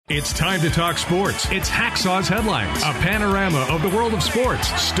It's time to talk sports. It's Hacksaw's Headlines, a panorama of the world of sports,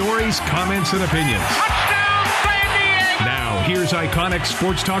 stories, comments, and opinions. Touchdown, San Diego! Now, here's iconic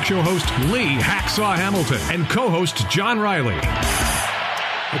sports talk show host Lee Hacksaw Hamilton and co-host John Riley.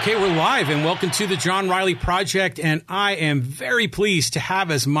 Okay, we're live, and welcome to the John Riley Project, and I am very pleased to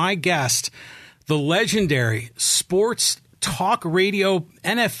have as my guest the legendary sports talk radio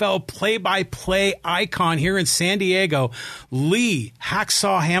NFL play-by-play icon here in San Diego, Lee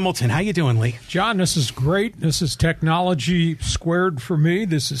Hacksaw Hamilton. How you doing, Lee? John, this is great. This is technology squared for me.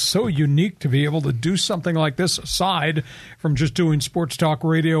 This is so unique to be able to do something like this aside from just doing sports talk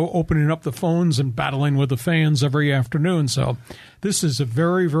radio, opening up the phones and battling with the fans every afternoon. So this is a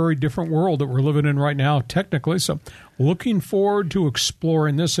very, very different world that we're living in right now, technically. So looking forward to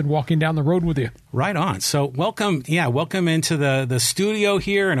exploring this and walking down the road with you. Right on. So welcome into the studio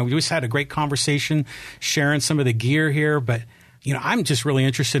here. And we just had a great conversation sharing some of the gear here. But, I'm just really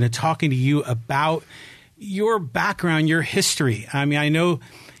interested in talking to you about your background, your history. I mean, I know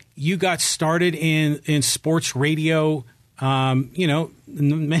you got started in sports radio,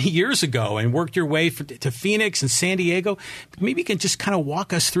 many years ago and worked your way to Phoenix and San Diego. Maybe you can just kind of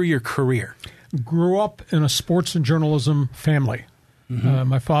walk us through your career. Grew up in a sports and journalism family. Mm-hmm.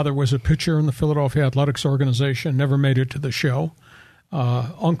 My father was a pitcher in the Philadelphia Athletics organization, never made it to the show.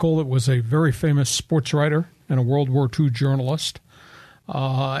 Uncle was a very famous sports writer and a World War II journalist.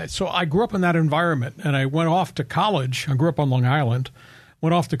 So I grew up in that environment, and I went off to college. I grew up on Long Island.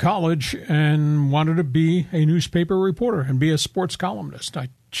 Went off to college and wanted to be a newspaper reporter and be a sports columnist.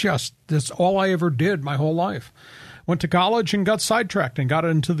 That's all I ever did my whole life. Went to college and got sidetracked and got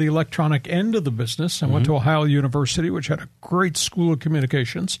into the electronic end of the business. I went to Ohio University, which had a great school of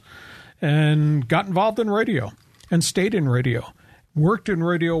communications, and got involved in radio and stayed in radio. Worked in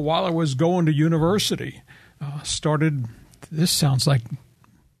radio while I was going to university. This sounds like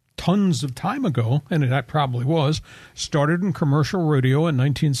tons of time ago, and it probably was, started in commercial radio in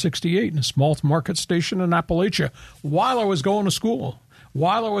 1968 in a small market station in Appalachia while I was going to school,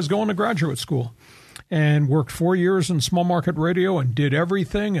 while I was going to graduate school, and worked 4 years in small market radio and did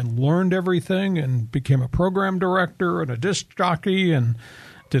everything and learned everything and became a program director and a disc jockey and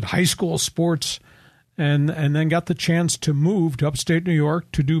did high school sports and then got the chance to move to upstate New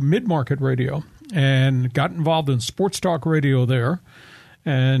York to do mid-market radio and got involved in sports talk radio there.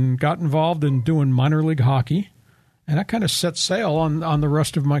 And got involved in doing minor league hockey. And that kind of set sail on the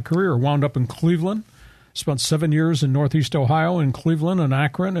rest of my career. Wound up in Cleveland, spent 7 years in Northeast Ohio in Cleveland and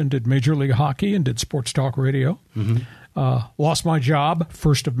Akron, and did major league hockey and did sports talk radio. Mm-hmm. Lost my job,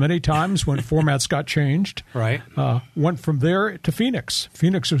 first of many times, when formats got changed. Right. Went from there to Phoenix.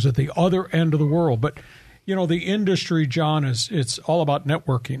 Phoenix was at the other end of the world. But, the industry, John, it's all about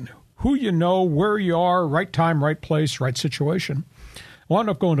networking. Who you know, where you are, right time, right place, right situation. Wound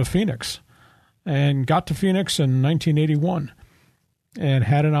up going to Phoenix and got to Phoenix in 1981 and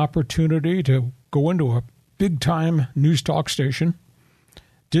had an opportunity to go into a big-time news talk station,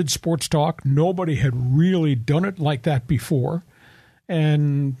 did sports talk. Nobody had really done it like that before,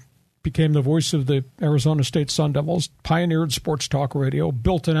 and became the voice of the Arizona State Sun Devils, pioneered sports talk radio,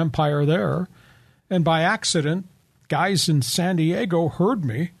 built an empire there, and by accident, guys in San Diego heard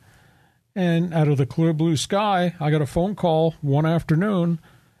me. And out of the clear blue sky, I got a phone call one afternoon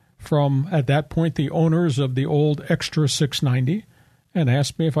from, at that point, the owners of the old XTRA 690 and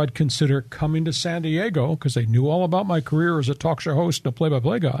asked me if I'd consider coming to San Diego, because they knew all about my career as a talk show host and a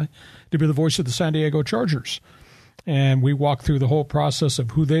play-by-play guy, to be the voice of the San Diego Chargers. And we walked through the whole process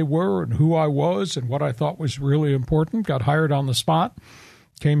of who they were and who I was and what I thought was really important, got hired on the spot,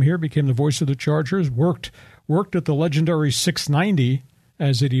 came here, became the voice of the Chargers, worked at the legendary 690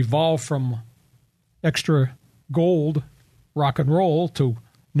 as it evolved from extra gold rock and roll to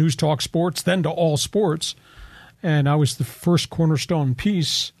news talk sports, then to all sports. And I was the first cornerstone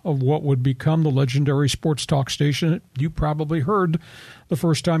piece of what would become the legendary sports talk station you probably heard the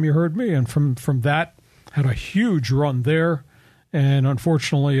first time you heard me. And from that, had a huge run there. And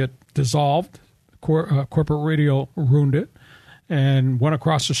unfortunately, it dissolved. Corporate radio ruined it. And went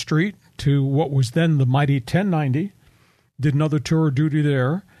across the street to what was then the mighty 1090. Did another tour of duty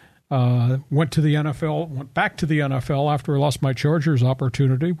there, went to the NFL, went back to the NFL after I lost my Chargers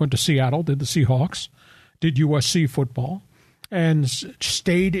opportunity, went to Seattle, did the Seahawks, did USC football, and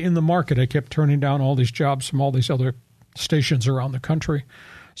stayed in the market. I kept turning down all these jobs from all these other stations around the country.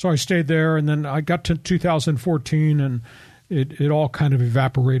 So I stayed there, and then I got to 2014, and it all kind of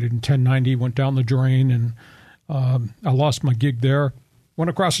evaporated in 1090, went down the drain, and I lost my gig there. Went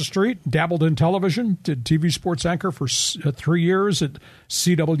across the street, dabbled in television, did TV sports anchor for 3 years at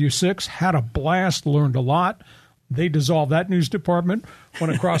CW6, had a blast, learned a lot, They dissolved that news department,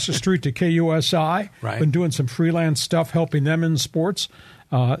 went across the street to KUSI, Right. been doing some freelance stuff, helping them in sports.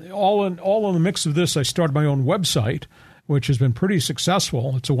 All in the mix of this, I started my own website, which has been pretty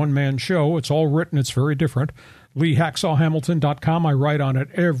successful. It's a one-man show. It's all written. It's very different. LeeHacksawHamilton.com. I write on it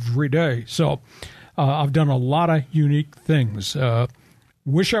every day. So I've done a lot of unique things.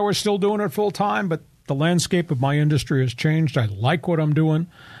 Wish I was still doing it full-time, but the landscape of my industry has changed. I like what I'm doing.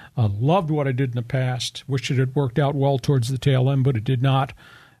 I loved what I did in the past. Wish it had worked out well towards the tail end, but it did not.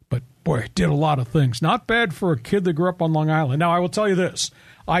 But, boy, I did a lot of things. Not bad for a kid that grew up on Long Island. Now, I will tell you this.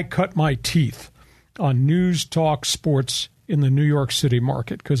 I cut my teeth on news, talk, sports in the New York City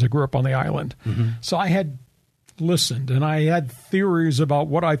market because I grew up on the island. Mm-hmm. So I had listened, and I had theories about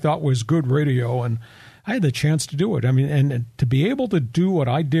what I thought was good radio, and I had the chance to do it. I mean, and to be able to do what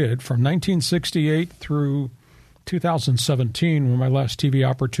I did from 1968 through 2017, when my last TV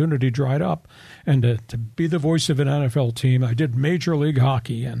opportunity dried up, and to be the voice of an NFL team. I did Major League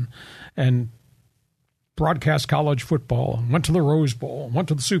Hockey and broadcast college football, and went to the Rose Bowl, and went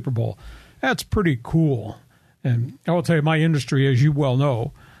to the Super Bowl. That's pretty cool. And I will tell you, my industry, as you well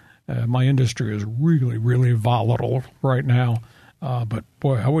know, my industry is really, really volatile right now. But,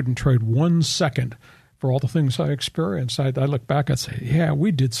 boy, I wouldn't trade 1 second for all the things I experienced. I look back and say, yeah,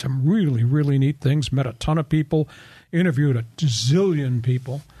 we did some really, really neat things, met a ton of people, interviewed a zillion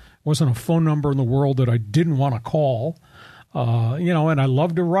people. Wasn't a phone number in the world that I didn't want to call. And I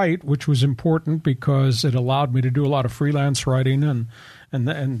love to write, which was important because it allowed me to do a lot of freelance writing and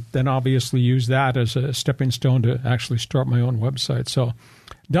then obviously use that as a stepping stone to actually start my own website. So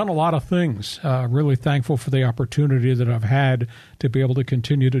done a lot of things. Really thankful for the opportunity that I've had to be able to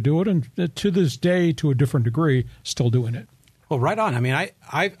continue to do it. And to this day, to a different degree, still doing it. Well, right on. I mean,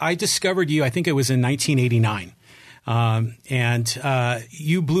 I discovered you, I think it was in 1989. And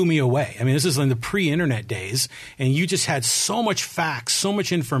you blew me away. I mean, this is in the pre-internet days, and you just had so much facts, so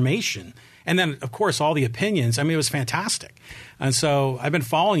much information. And then, of course, all the opinions. I mean, it was fantastic. And so I've been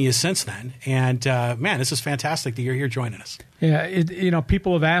following you since then. And, man, this is fantastic that you're here joining us. Yeah,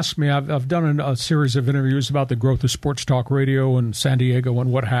 people have asked me. I've done a series of interviews about the growth of sports talk radio in San Diego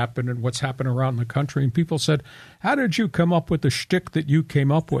and what happened and what's happened around the country. And people said, how did you come up with the shtick that you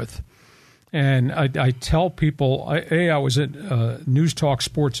came up with? And I tell people, I was a news talk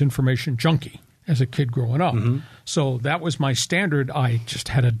sports information junkie as a kid growing up. Mm-hmm. So that was my standard. I just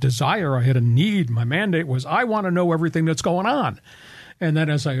had a desire. I had a need. My mandate was I want to know everything that's going on. And then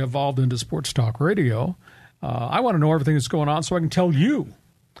as I evolved into sports talk radio, I want to know everything that's going on so I can tell you.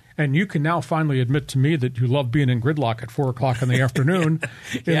 And you can now finally admit to me that you love being in gridlock at 4 o'clock in the afternoon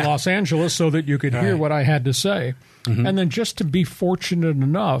in Los Angeles so that you could hear what I had to say. Mm-hmm. And then just to be fortunate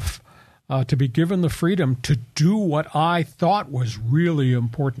enough to be given the freedom to do what I thought was really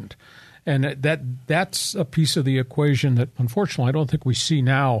important. And that's a piece of the equation that, unfortunately, I don't think we see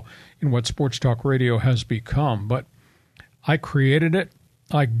now in what sports talk radio has become. But I created it.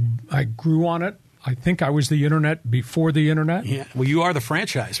 I grew on it. I think I was the Internet before the Internet. Yeah. Well, you are the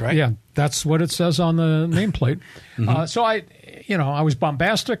franchise, right? Yeah, that's what it says on the nameplate. Mm-hmm. So I was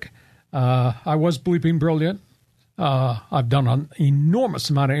bombastic. I was bleeping brilliant. I've done an enormous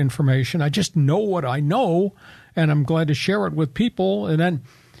amount of information. I just know what I know, and I'm glad to share it with people. And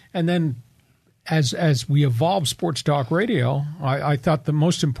then as we evolved sports talk radio, I thought the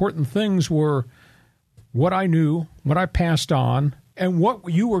most important things were what I knew, what I passed on, and what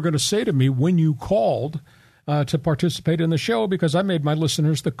you were going to say to me when you called to participate in the show, because I made my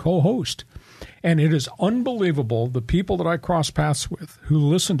listeners the co-host. And it is unbelievable, the people that I cross paths with who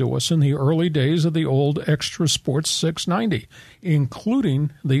listened to us in the early days of the old Extra Sports 690,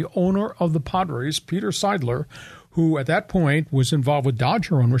 including the owner of the Padres, Peter Seidler, who at that point was involved with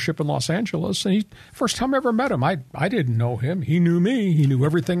Dodger ownership in Los Angeles. And first time I ever met him, I didn't know him. He knew me. He knew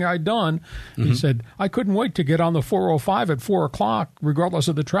everything I'd done. Mm-hmm. He said, I couldn't wait to get on the 405 at 4 o'clock, regardless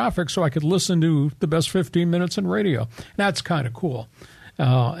of the traffic, so I could listen to the best 15 minutes in radio. That's kind of cool.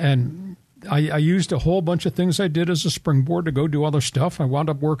 And I used a whole bunch of things I did as a springboard to go do other stuff. I wound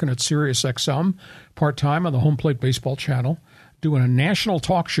up working at Sirius XM part-time on the Home Plate Baseball Channel, doing a national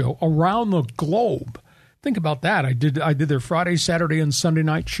talk show around the globe. Think about that. I did their Friday, Saturday, and Sunday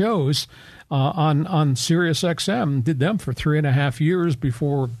night shows on Sirius XM. Did them for 3.5 years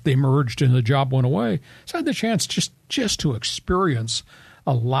before they merged and the job went away. So I had the chance just to experience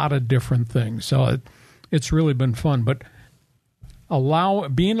a lot of different things. So it's really been fun. But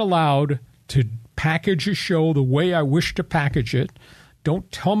being allowed to package a show the way I wish to package it. Don't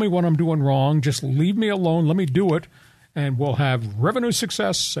tell me what I'm doing wrong. Just leave me alone. Let me do it. And we'll have revenue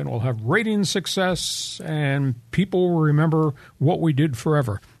success, and we'll have rating success, and people will remember what we did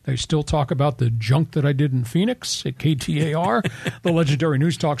forever. They still talk about the junk that I did in Phoenix at KTAR, the legendary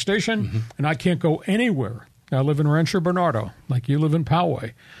news talk station, and I can't go anywhere. I live in Rancho Bernardo, like you live in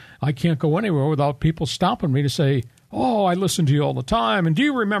Poway. I can't go anywhere without people stopping me to say, oh, I listen to you all the time, and do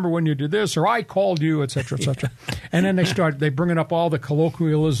you remember when you did this, or I called you, et cetera, et cetera. And then they bringing up all the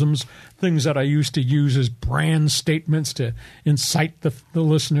colloquialisms, things that I used to use as brand statements to incite the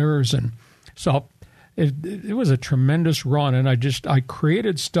listeners. And so it was a tremendous run, and I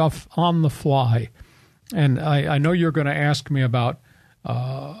created stuff on the fly. And I know you're going to ask me about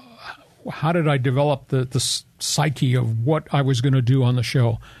how did I develop the psyche of what I was going to do on the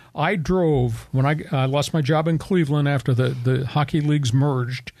show. I drove, when I lost my job in Cleveland after the hockey leagues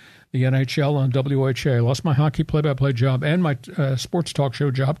merged, the NHL and WHA. I lost my hockey play-by-play job and my sports talk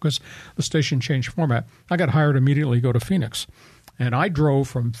show job because the station changed format. I got hired immediately to go to Phoenix. And I drove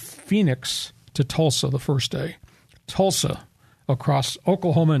from Phoenix to Tulsa the first day. Tulsa, across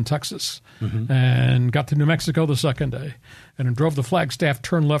Oklahoma and Texas, and got to New Mexico the second day. And then drove the Flagstaff,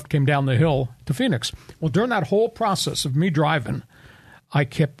 turned left, came down the hill to Phoenix. Well, during that whole process of me driving, I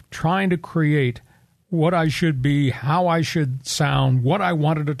kept trying to create what I should be, how I should sound, what I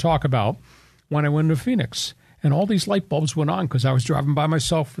wanted to talk about when I went to Phoenix. And all these light bulbs went on because I was driving by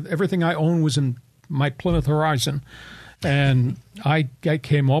myself. Everything I owned was in my Plymouth Horizon. And I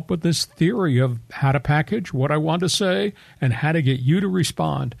came up with this theory of how to package what I wanted to say and how to get you to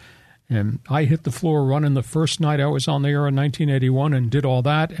respond. And I hit the floor running the first night I was on the air in 1981 and did all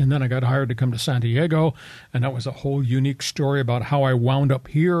that. And then I got hired to come to San Diego. And that was a whole unique story about how I wound up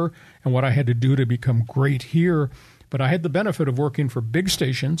here and what I had to do to become great here. But I had the benefit of working for big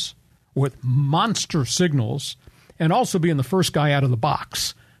stations with monster signals and also being the first guy out of the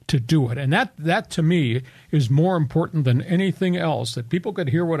box to do it. And that to me is more important than anything else, that people could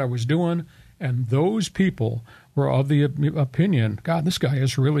hear what I was doing. And those people were of the opinion, God, this guy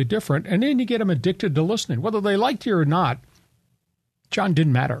is really different. And then you get them addicted to listening. Whether they liked you or not, John,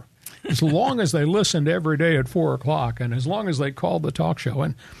 didn't matter. As long as they listened every day at 4 o'clock and as long as they called the talk show.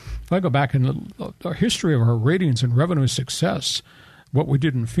 And if I go back in the history of our ratings and revenue success, what we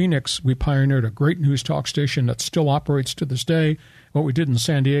did in Phoenix, we pioneered a great news talk station that still operates to this day. What we did in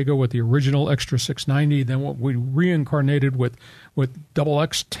San Diego with the original Extra 690, then what we reincarnated with Double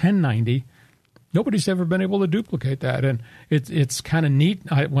X 1090, nobody's ever been able to duplicate that. And it's kind of neat.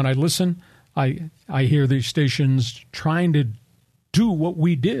 When I listen, I hear these stations trying to do what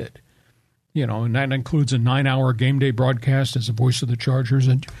we did. You know, and that includes a 9-hour game day broadcast as a voice of the Chargers.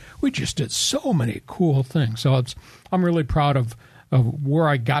 And we just did so many cool things. So I'm really proud of where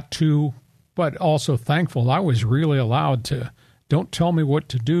I got to, but also thankful I was really allowed to, don't tell me what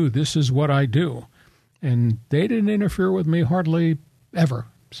to do. This is what I do. And they didn't interfere with me hardly ever.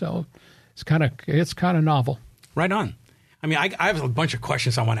 So it's kind of novel. Right on. I mean, I have a bunch of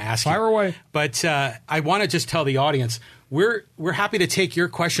questions I want to ask you. Fire away. But I want to just tell the audience, we're happy to take your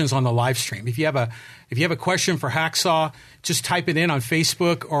questions on the live stream. If you have a question for Hacksaw, just type it in on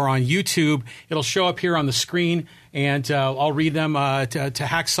Facebook or on YouTube. It'll show up here on the screen, and I'll read them to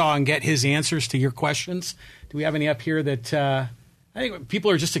Hacksaw and get his answers to your questions. Do we have any up here that I think people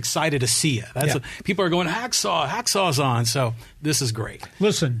are just excited to see you. People are going, Hacksaw's on. So this is great.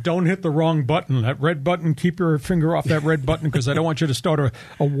 Listen, don't hit the wrong button. That red button, keep your finger off that red button because I don't want you to start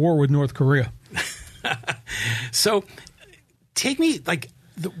a war with North Korea. So take me,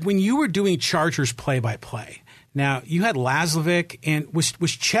 when you were doing Chargers play-by-play, now you had Laslovic, and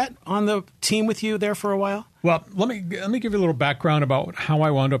was Chet on the team with you there for a while? Well, let me give you a little background about how I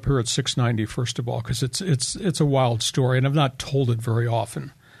wound up here at 690, first of all, because it's a wild story, and I've not told it very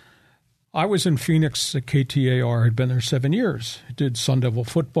often. I was in Phoenix at KTAR, had been there 7 years. I did Sun Devil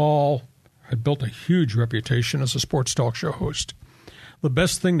football, had built a huge reputation as a sports talk show host. The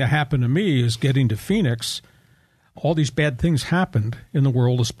best thing to happen to me is getting to Phoenix. All these bad things happened in the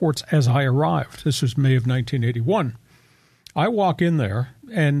world of sports as I arrived. This was May of 1981. I walk in there,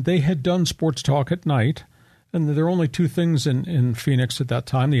 and they had done sports talk at night. And there were only two things in Phoenix at that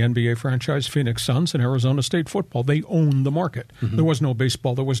time, the NBA franchise Phoenix Suns and Arizona State football. They owned the market. Mm-hmm. There was no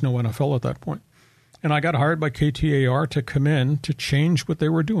baseball. There was no NFL at that point. And I got hired by KTAR to come in to change what they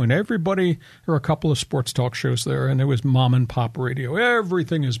were doing. Everybody, there were a couple of sports talk shows there, and it was mom and pop radio.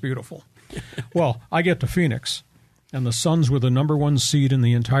 Everything is beautiful. Well, I get to Phoenix, and the Suns were the number one seed in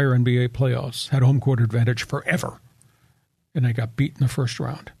the entire NBA playoffs, had home court advantage forever. And they got beat in the first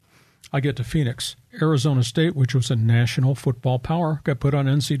round. I get to Phoenix. Arizona State, which was a national football power, got put on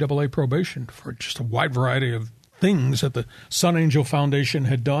NCAA probation for just a wide variety of things that the Sun Angel Foundation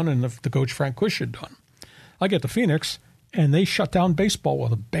had done and the coach Frank Cush had done. I get to Phoenix, and they shut down baseball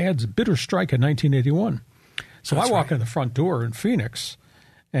with a bitter strike in 1981. So I walk in the front door in Phoenix,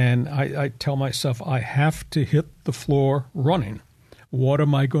 And I tell myself, I have to hit the floor running. What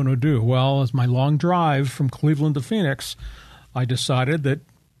am I going to do? Well, as my long drive from Cleveland to Phoenix, I decided that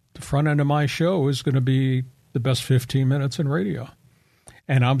the front end of my show is going to be the best 15 minutes in radio.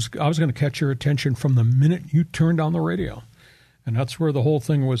 And I was going to catch your attention from the minute you turned on the radio. And that's where the whole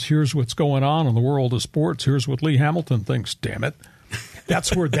thing was, here's what's going on in the world of sports. Here's what Lee Hamilton thinks, damn it.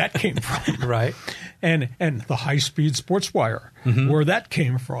 That's where that came from. Right. And the high-speed sports wire, where that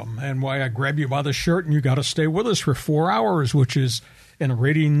came from, and why I grab you by the shirt and you got to stay with us for 4 hours, which is in the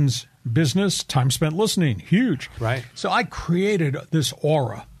ratings business, time spent listening, huge. Right. So I created this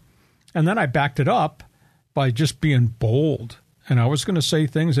aura, and then I backed it up by just being bold. And I was going to say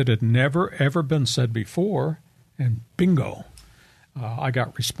things that had never, ever been said before, and bingo, I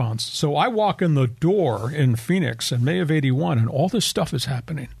got response. So I walk in the door in Phoenix in May of 81, and all this stuff is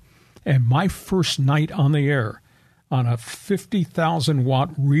happening. And my first night on the air on a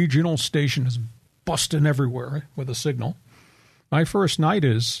 50,000-watt regional station is busting everywhere with a signal. My first night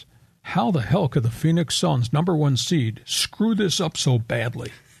is, how the hell could the Phoenix Suns, #1 seed, screw this up so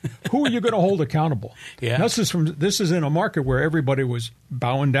badly? Who are you going to hold accountable? Yeah. This is in a market where everybody was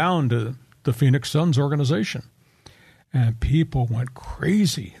bowing down to the Phoenix Suns organization. And people went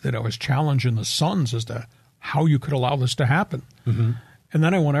crazy that I was challenging the Suns as to how you could allow this to happen. Mm-hmm. And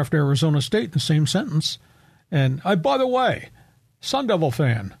then I went after Arizona State in the same sentence. And by the way, Sun Devil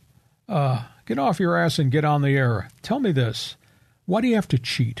fan, get off your ass and get on the air. Tell me this. Why do you have to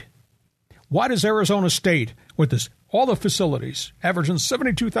cheat? Why does Arizona State, with this all the facilities, averaging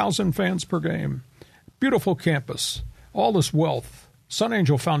 72,000 fans per game, beautiful campus, all this wealth, Sun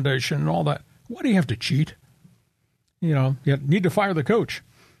Angel Foundation and all that, why do you have to cheat? You need to fire the coach.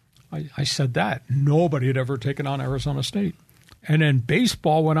 I said that. Nobody had ever taken on Arizona State. And then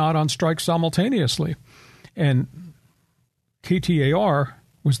baseball went out on strike simultaneously. And KTAR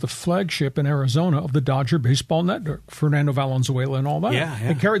was the flagship in Arizona of the Dodger Baseball Network, Fernando Valenzuela and all that. Yeah.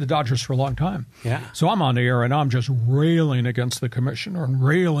 They carried the Dodgers for a long time. Yeah. So I'm on the air, and I'm just railing against the commissioner and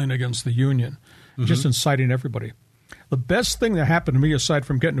railing against the union, just inciting everybody. The best thing that happened to me, aside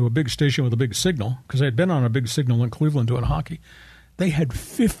from getting to a big station with a big signal, because I had been on a big signal in Cleveland doing hockey, they had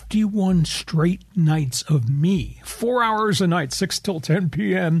 51 straight nights of me, 4 hours a night, 6 till 10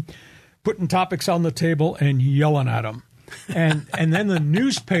 p.m., putting topics on the table and yelling at them. And then the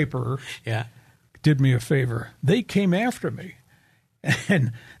newspaper did me a favor. They came after me,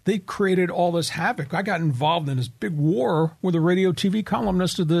 and they created all this havoc. I got involved in this big war with a radio TV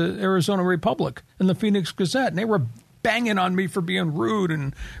columnist of the Arizona Republic and the Phoenix Gazette, and they were banging on me for being rude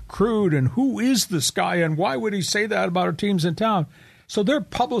and crude, and who is this guy, and why would he say that about our teams in town? So they're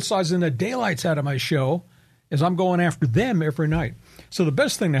publicizing the daylights out of my show as I'm going after them every night. So the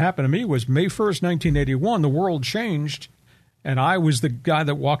best thing that happened to me was May 1st, 1981, the world changed, and I was the guy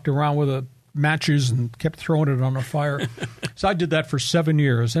that walked around with matches and kept throwing it on the fire. So I did that for 7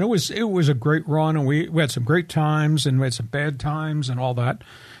 years, and it was a great run, and we had some great times, and we had some bad times and all that.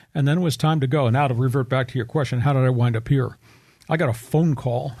 And then it was time to go. Now to revert back to your question, how did I wind up here? I got a phone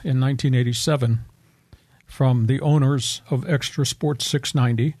call in 1987 from the owners of Extra Sports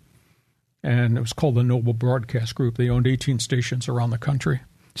 690, and it was called the Noble Broadcast Group. They owned 18 stations around the country,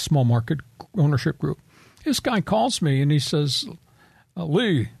 small market ownership group. This guy calls me, and he says,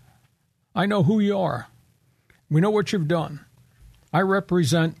 Lee, I know who you are. We know what you've done. I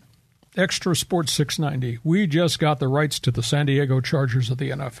represent Extra Sports 690. We just got the rights to the San Diego Chargers of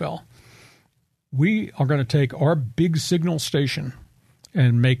the NFL. We are going to take our big signal station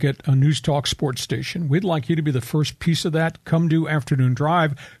and make it a News Talk sports station. We'd like you to be the first piece of that. Come do Afternoon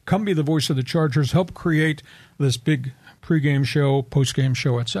Drive. Come be the voice of the Chargers. Help create this big pregame show, postgame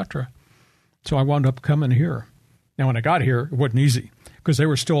show, etc. So I wound up coming here. Now, when I got here, it wasn't easy because they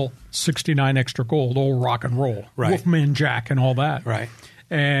were still 69 extra gold, old rock and roll, right. Wolfman Jack and all that. Right.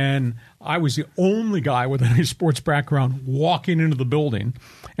 And I was the only guy with any sports background walking into the building,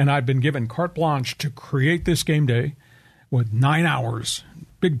 and I'd been given carte blanche to create this game day with 9 hours,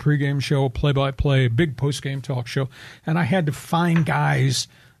 big pregame show, play-by-play, big postgame talk show, and I had to find guys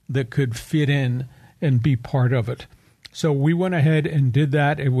that could fit in and be part of it. So we went ahead and did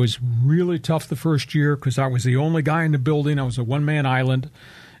that. It was really tough the first year because I was the only guy in the building. I was a one-man island.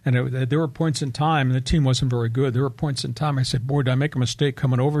 And there were points in time, and the team wasn't very good. There were points in time I said, boy, did I make a mistake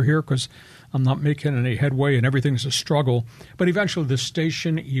coming over here because I'm not making any headway and everything's a struggle. But eventually the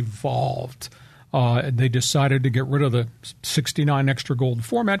station evolved. They decided to get rid of the 69 extra gold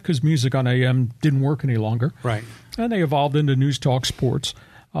format because music on AM didn't work any longer. Right. And they evolved into News Talk Sports.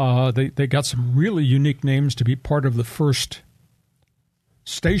 They got some really unique names to be part of the first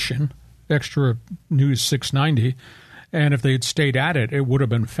station, Extra News 690. And if they had stayed at it, it would have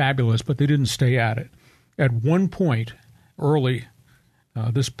been fabulous, but they didn't stay at it. At one point, early,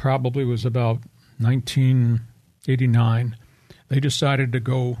 this probably was about 1989, they decided to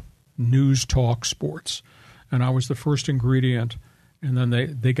go news, talk, sports. And I was the first ingredient. And then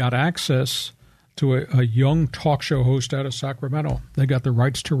they got access to a young talk show host out of Sacramento. They got the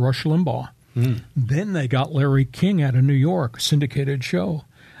rights to Rush Limbaugh. Then they got Larry King out of New York, syndicated show.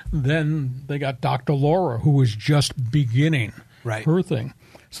 Then they got Dr. Laura, who was just beginning her thing.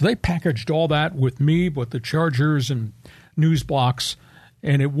 So they packaged all that with me, with the Chargers and news blocks,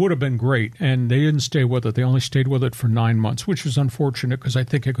 and it would have been great. And they didn't stay with it. They only stayed with it for 9 months, which was unfortunate because I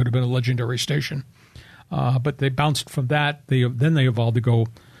think it could have been a legendary station. But they bounced from that. Then they evolved to go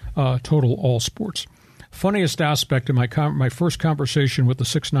total all sports. Funniest aspect of my first conversation with the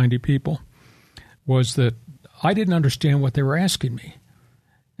 690 people was that I didn't understand what they were asking me.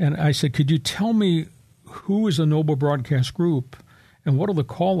 And I said, could you tell me who is a Noble Broadcast Group and what are the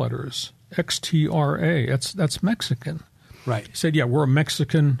call letters? XTRA. That's Mexican. Right. He said, yeah, we're a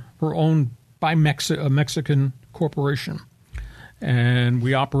Mexican. We're owned by a Mexican corporation. And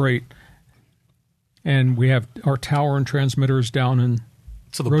we operate, and we have our tower and transmitters down in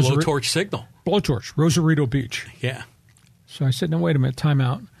So the blowtorch signal. Blowtorch, Rosarito Beach. Yeah. So I said, no, wait a minute, time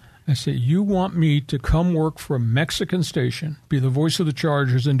out. I said, you want me to come work for a Mexican station, be the voice of the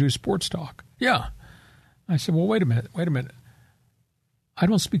Chargers, and do sports talk? Yeah. I said, well, wait a minute. I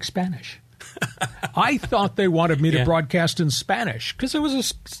don't speak Spanish. I thought they wanted me to broadcast in Spanish because it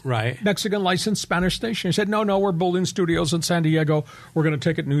was a Mexican licensed Spanish station. He said, no, we're building studios in San Diego. We're going to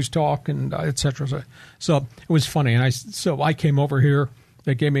take it news talk and et cetera. So it was funny. And so I came over here.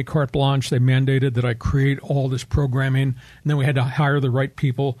 They gave me carte blanche. They mandated that I create all this programming. And then we had to hire the right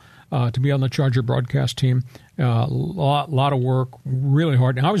people to be on the Charger broadcast team. Lot of work, really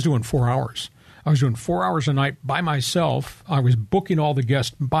hard. And I was doing 4 hours. I was doing 4 hours a night by myself. I was booking all the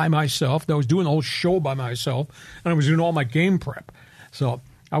guests by myself. I was doing the whole show by myself. And I was doing all my game prep. So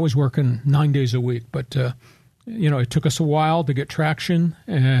I was working 9 days a week. But, it took us a while to get traction.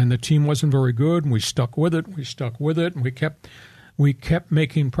 And the team wasn't very good. And we stuck with it. And we kept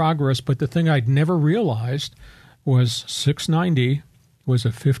making progress. But the thing I'd never realized was 690 was a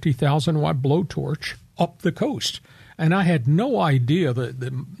 50,000-watt blowtorch up the coast. And I had no idea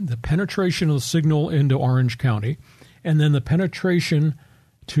the penetration of the signal into Orange County and then the penetration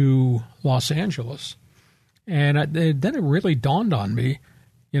to Los Angeles. And then it really dawned on me,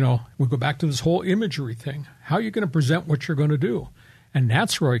 we go back to this whole imagery thing. How are you going to present what you're going to do? And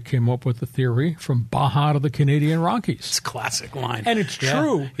that's where I came up with the theory from Baja to the Canadian Rockies. It's a classic line. And it's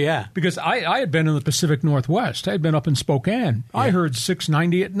true. Yeah. Because I had been in the Pacific Northwest. I had been up in Spokane. Yeah. I heard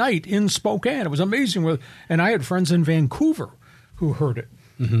 690 at night in Spokane. It was amazing. And I had friends in Vancouver who heard it.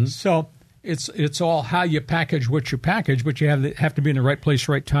 Mm-hmm. So it's all how you package what you package, but you have to be in the right place,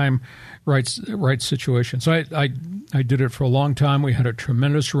 right time, right situation. So I did it for a long time. We had a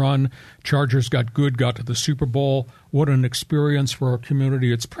tremendous run. Chargers got good, got to the Super Bowl. What an experience for our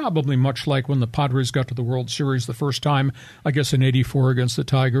community. It's probably much like when the Padres got to the World Series the first time, I guess in '84 against the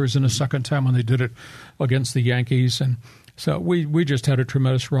Tigers, and the second time when they did it against the Yankees. And so we just had a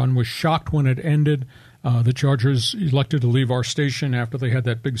tremendous run. Was shocked when it ended. The Chargers elected to leave our station after they had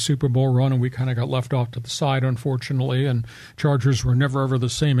that big Super Bowl run, and we kind of got left off to the side, unfortunately. And Chargers were never, ever the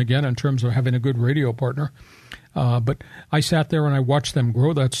same again in terms of having a good radio partner. But I sat there and I watched them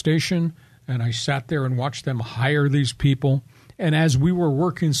grow that station, and I sat there and watched them hire these people. And as we were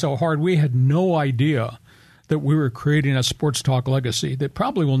working so hard, we had no idea that we were creating a sports talk legacy that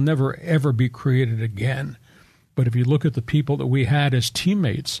probably will never, ever be created again. But if you look at the people that we had as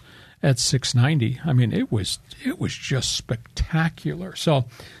teammates at 690, I mean, it was just spectacular. So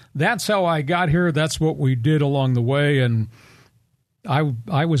that's how I got here. That's what we did along the way, and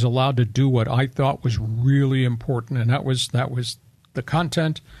I was allowed to do what I thought was really important, and that was the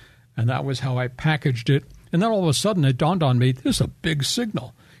content, and that was how I packaged it. And then all of a sudden it dawned on me, this is a big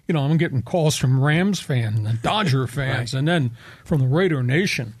signal. I'm getting calls from Rams fans and Dodger fans, and then from the Raider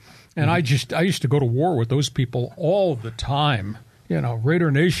Nation. And I used to go to war with those people all the time.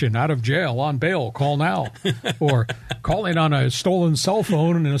 Raider Nation out of jail on bail, call now, or calling on a stolen cell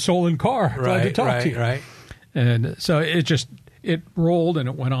phone and a stolen car. Glad to talk to you. Right. And so it rolled and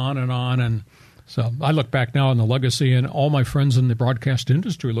it went on and on. And so I look back now on the legacy, and all my friends in the broadcast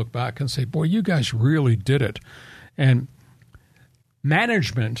industry look back and say, boy, you guys really did it. And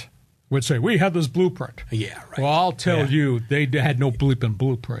management would say, we had this blueprint. Yeah, right. Well, I'll tell you, they had no bleeping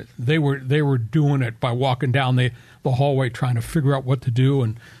blueprint. They were doing it by walking down. the hallway trying to figure out what to do,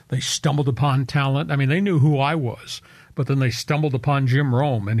 and they stumbled upon talent. I mean, they knew who I was, but then they stumbled upon Jim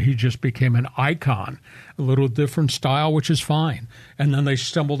Rome, and he just became an icon. A little different style, which is fine. And then they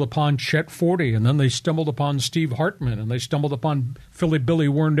stumbled upon Chet Forte, and then they stumbled upon Steve Hartman, and they stumbled upon Philly Billy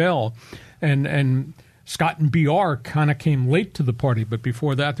Werndell, and Scott and BR kind of came late to the party, but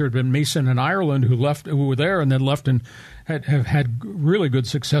before that there had been Mason and Ireland who were there and then left and have had really good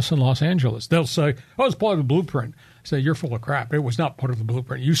success in Los Angeles. They'll say, oh, it's part of the blueprint. I say, you're full of crap. It was not part of the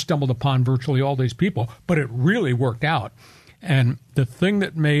blueprint. You stumbled upon virtually all these people, but it really worked out. And the thing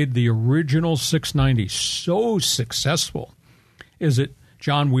that made the original 690 so successful is that,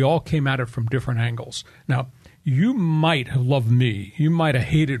 John, we all came at it from different angles. Now, you might have loved me. You might have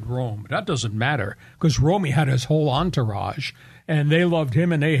hated Rome. That doesn't matter because Romey had his whole entourage, and they loved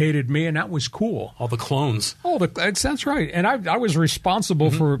him and they hated me, and that was cool. All the clones. That's right. And I was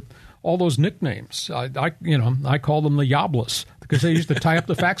responsible for all those nicknames. I call them the Yobless because they used to tie up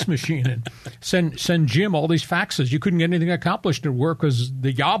the fax machine and send Jim all these faxes. You couldn't get anything accomplished at work because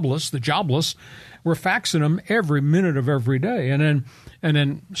the Jobless, were faxing them every minute of every day. And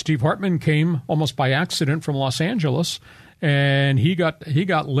then Steve Hartman came almost by accident from Los Angeles, and he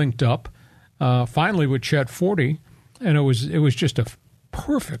got linked up finally with Chet Forte, and it was just a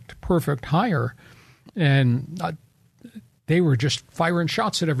perfect hire, and they were just firing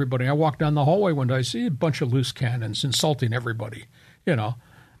shots at everybody. I walked down the hallway one day, I see a bunch of loose cannons insulting everybody,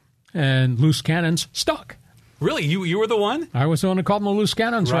 and loose cannons stuck. Really, you were the one? I was the one who called them the loose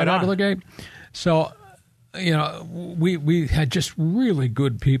cannons right out of the gate. So, we had just really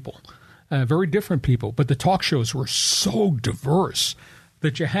good people, very different people. But the talk shows were so diverse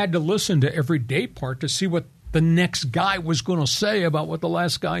that you had to listen to every day part to see what the next guy was going to say about what the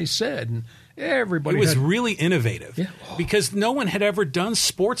last guy said. And everybody It was really innovative because no one had ever done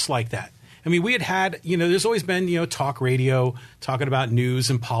sports like that. I mean, we had, there's always been, talk radio talking about news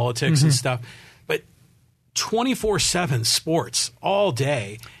and politics and stuff. But 24/7 sports all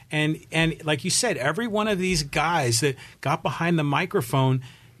day. And like you said, every one of these guys that got behind the microphone,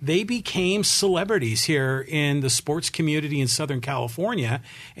 they became celebrities here in the sports community in Southern California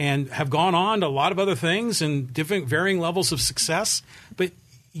and have gone on to a lot of other things and different varying levels of success. But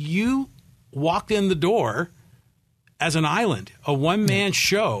you walked in the door as an island, a one-man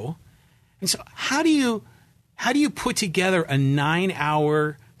show. And so how do you put together a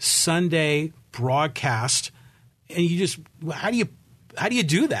 9-hour Sunday broadcast? And how do you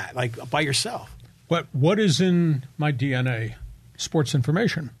do that, like by yourself? What is in my DNA? Sports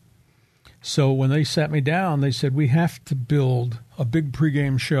information. So when they sat me down, they said, we have to build a big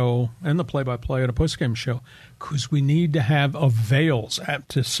pregame show and the play-by-play and a postgame show because we need to have avails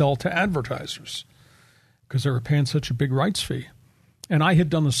to sell to advertisers because they were paying such a big rights fee. And I had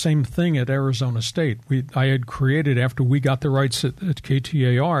done the same thing at Arizona State. I had created, after we got the rights at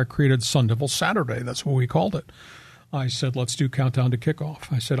KTAR, I created Sun Devil Saturday. That's what we called it. I said, let's do Countdown to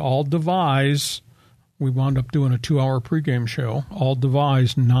Kickoff. I said, I'll devise. We wound up doing a 2-hour pregame show. I'll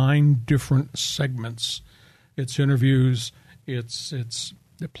devise 9 different segments. It's interviews. It's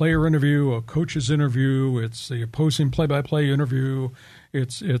the player interview, a coach's interview. It's the opposing play-by-play interview.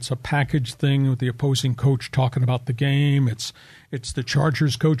 It's a package thing with the opposing coach talking about the game. It's the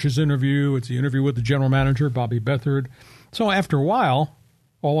Chargers coach's interview. It's the interview with the general manager, Bobby Beathard. So after a while,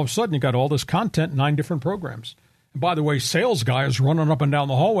 all of a sudden you got all this content in 9 different programs. And by the way, sales guy is running up and down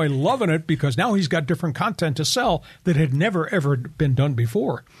the hallway loving it because now he's got different content to sell that had never, ever been done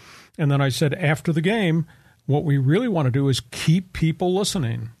before. And then I said, after the game, what we really want to do is keep people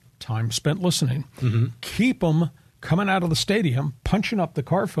listening, time spent listening. Mm-hmm. Keep them coming out of the stadium, punching up the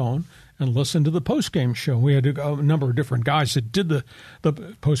car phone, and listen to the postgame show. We had a number of different guys that did the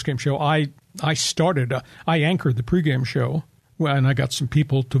postgame show. I anchored the pregame show, and I got some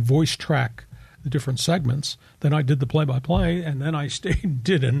people to voice track the different segments. Then I did the play-by-play, and then I stayed and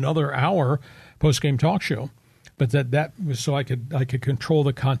did another hour post-game talk show. But that was so I could control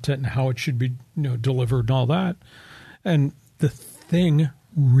the content and how it should be delivered and all that. And the thing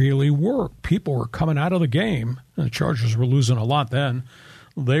really worked. People were coming out of the game. And the Chargers were losing a lot then.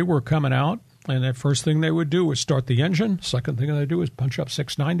 They were coming out, and the first thing they would do was start the engine. Second thing they do is punch up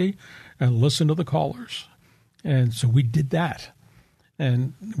 690 and listen to the callers. And so we did that.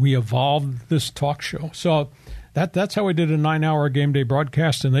 And we evolved this talk show. So that's how we did a 9-hour game day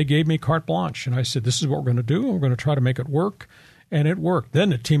broadcast, and they gave me carte blanche. And I said, this is what we're going to do, and we're going to try to make it work. And it worked. Then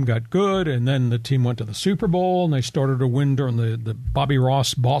the team got good, and then the team went to the Super Bowl, and they started to win during the Bobby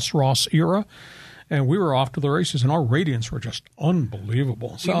Ross, Boss Ross era. And we were off to the races, and our ratings were just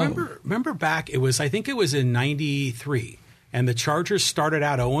unbelievable. So remember back, I think it was in 93, and the Chargers started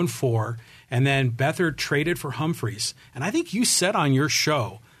out 0-4, And then Beathard traded for Humphries. And I think you said on your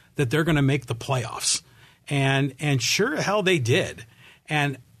show that they're going to make the playoffs. And sure hell they did.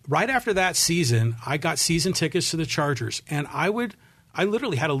 And right after that season, I got season tickets to the Chargers. And I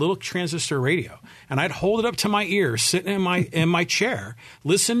literally had a little transistor radio, and I'd hold it up to my ear, sitting in my chair,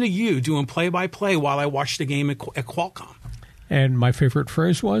 listen to you doing play-by-play while I watched the game at Qualcomm. And my favorite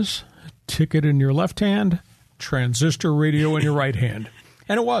phrase was, ticket in your left hand, transistor radio in your right hand.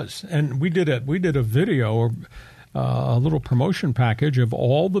 And it was. And we did a video, or a little promotion package of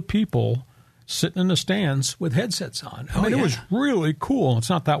all the people sitting in the stands with headsets on. I mean, it was really cool. It's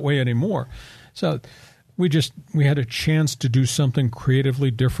not that way anymore. So we had a chance to do something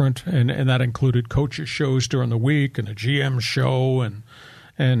creatively different, and that included coaches' shows during the week and a GM show and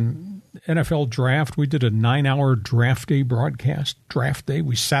NFL draft. We did a 9-hour draft day broadcast. Draft day.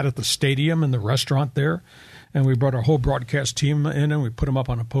 We sat at the stadium in the restaurant there, and we brought our whole broadcast team in, and we put them up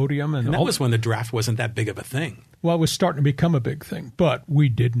on a podium. And that was when the draft wasn't that big of a thing. Well, it was starting to become a big thing, but we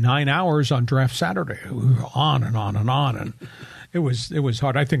did 9 hours on draft Saturday. We were on and on and on, and it was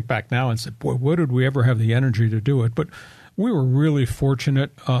hard. I think back now and said, boy, what did we ever have the energy to do it? But we were really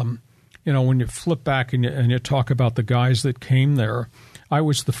fortunate. When you flip back and you talk about the guys that came there, I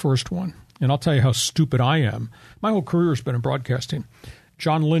was the first one. And I'll tell you how stupid I am. My whole career has been in broadcasting.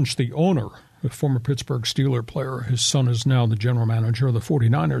 John Lynch, the owner, a former Pittsburgh Steeler player, his son is now the general manager of the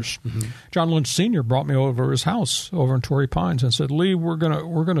 49ers. Mm-hmm. John Lynch Sr. brought me over to his house over in Torrey Pines and said, Lee, we're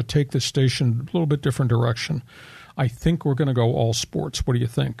gonna take this station a little bit different direction. I think we're going to go all sports. What do you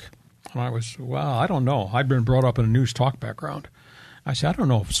think? And I was, well, I don't know. I'd been brought up in a news talk background. I said, I don't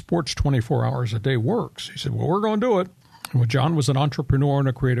know if sports 24 hours a day works. He said, well, we're going to do it. And when John was an entrepreneur and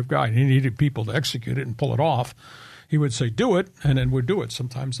a creative guy, and he needed people to execute it and pull it off, he would say, do it, and then we'd do it.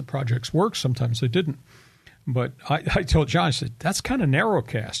 Sometimes the projects worked, sometimes they didn't. But I told John, I said, that's kind of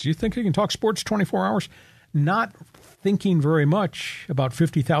narrowcast. Do you think you can talk sports 24 hours? Not thinking very much about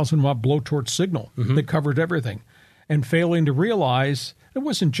 50,000-watt blowtorch signal that covered everything, and failing to realize it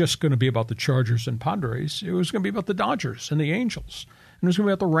wasn't just going to be about the Chargers and Padres. It was going to be about the Dodgers and the Angels. And it was going to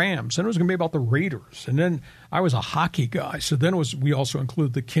be about the Rams. And it was going to be about the Raiders. And then I was a hockey guy. So then we also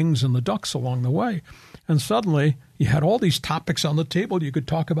included the Kings and the Ducks along the way. And suddenly you had all these topics on the table you could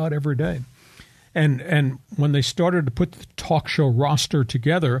talk about every day. And when they started to put the talk show roster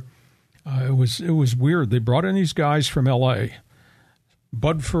together, it was weird. They brought in these guys from L.A.,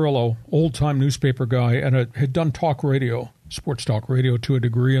 Bud Ferrillo, old-time newspaper guy, and had done talk radio, sports talk radio to a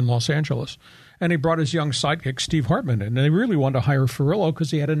degree in Los Angeles. And he brought his young sidekick, Steve Hartman, in. And they really wanted to hire Ferrillo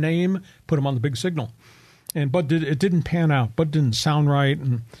because he had a name, put him on the big signal. And Bud it didn't pan out. Bud didn't sound right.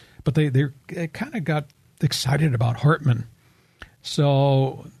 But they kind of got excited about Hartman.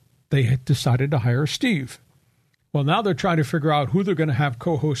 So they had decided to hire Steve. Well, now they're trying to figure out who they're going to have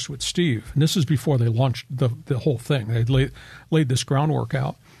co-host with Steve. And this is before they launched the whole thing. They laid this groundwork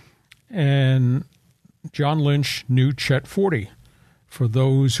out. And John Lynch knew Chet Forte. For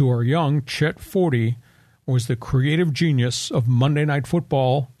those who are young, Chet Forte was the creative genius of Monday Night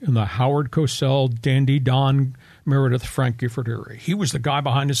Football in the Howard Cosell, Dandy Don, Meredith, Frank Gifford era. He was the guy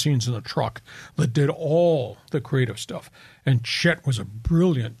behind the scenes in the truck that did all the creative stuff. And Chet was a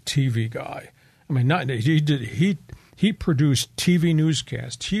brilliant TV guy. I mean, he produced TV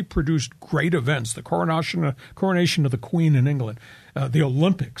newscasts. He produced great events, the coronation of the Queen in England, the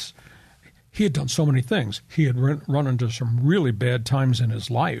Olympics. He had done so many things. He had run into some really bad times in his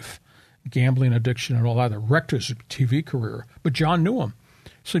life, gambling addiction and all that. That wrecked his TV career. But John knew him.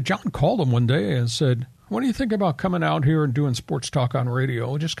 So John called him one day and said, what do you think about coming out here and doing sports talk on radio?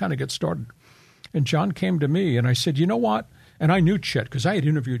 We'll just kind of get started. And John came to me, and I said, you know what? And I knew Chet because I had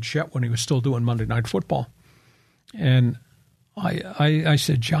interviewed Chet when he was still doing Monday Night Football. And I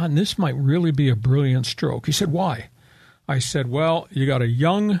said, John, this might really be a brilliant stroke. He said, why? I said, well, you got a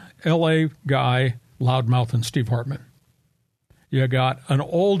young L.A. guy, loudmouth, and Steve Hartman. You got an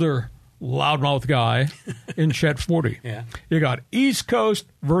older loudmouth guy in Chet Forte. Yeah. You got East Coast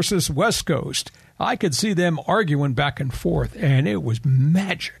versus West Coast. I could see them arguing back and forth, and it was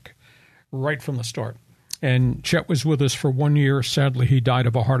magic right from the start. And Chet was with us for 1 year. Sadly, he died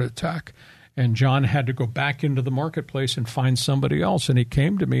of a heart attack. And John had to go back into the marketplace and find somebody else. And he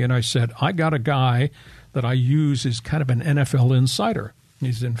came to me and I said, I got a guy that I use as kind of an NFL insider.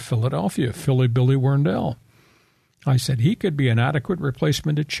 He's in Philadelphia, Philly Billy Werndell. I said, he could be an adequate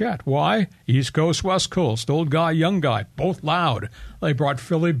replacement to Chet. Why? East Coast, West Coast, old guy, young guy, both loud. They brought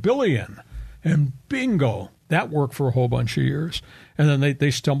Philly Billy in. And bingo, that worked for a whole bunch of years. And then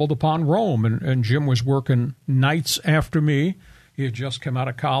they stumbled upon Rome, and Jim was working nights after me. He had just come out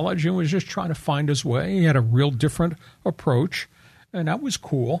of college and was just trying to find his way. He had a real different approach, and that was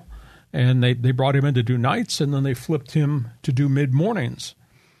cool. And they brought him in to do nights, and then they flipped him to do mid-mornings.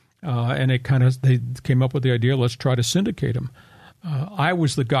 And they came up with the idea, let's try to syndicate him. I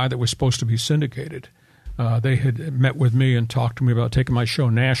was the guy that was supposed to be syndicated. They had met with me and talked to me about taking my show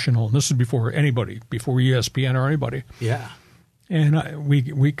national. And this is before ESPN or anybody. Yeah. And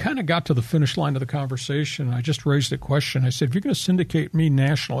we kind of got to the finish line of the conversation. I just raised a question. I said, if you're going to syndicate me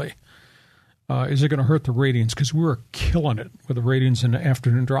nationally, is it going to hurt the ratings? Because we were killing it with the ratings in the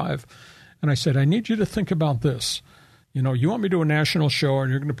afternoon drive. And I said, I need you to think about this. You want me to do a national show, and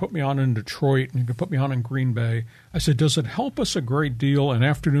you're going to put me on in Detroit, and you're going to put me on in Green Bay. I said, does it help us a great deal in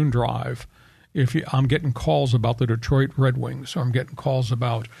afternoon drive if I'm getting calls about the Detroit Red Wings, or I'm getting calls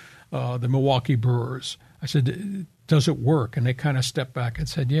about the Milwaukee Brewers? I said, does it work? And they kind of stepped back and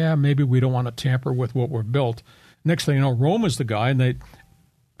said, yeah, maybe we don't want to tamper with what we're built. Next thing you know, Rome is the guy, and they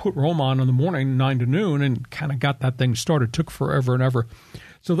put Rome on in the morning, 9 to noon, and kind of got that thing started. Took forever and ever.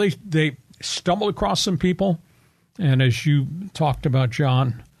 So they stumbled across some people. And as you talked about,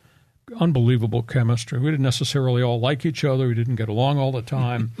 John, unbelievable chemistry. We didn't necessarily all like each other. We didn't get along all the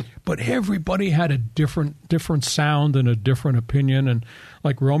time. But everybody had a different sound and a different opinion. And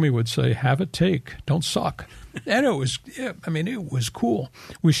like Romy would say, have a take. Don't suck. And it was cool.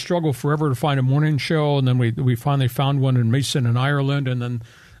 We struggled forever to find a morning show. And then we finally found one in Mason in Ireland. And then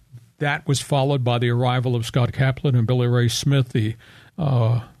that was followed by the arrival of Scott Kaplan and Billy Ray Smith, the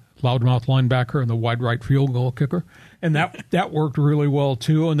loudmouth linebacker and the wide right field goal kicker. And that worked really well,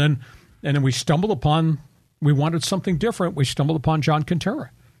 too. And then we we wanted something different. We stumbled upon John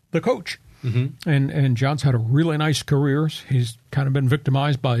Kentera, the coach. Mm-hmm. And John's had a really nice career. He's kind of been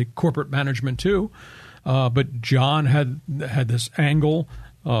victimized by corporate management, too. But John had this angle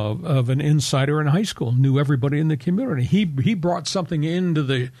of an insider in high school, knew everybody in the community. He brought something into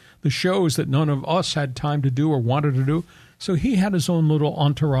the shows that none of us had time to do or wanted to do. So he had his own little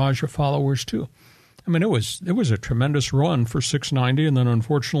entourage of followers, too. I mean, it was a tremendous run for 690, and then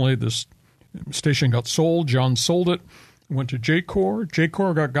unfortunately this station got sold. John sold it, went to JCOR.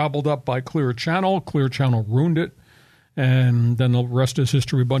 JCOR got gobbled up by Clear Channel. Clear Channel ruined it, and then the rest is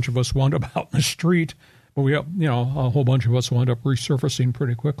history. A bunch of us wound up out in the street, but a whole bunch of us wound up resurfacing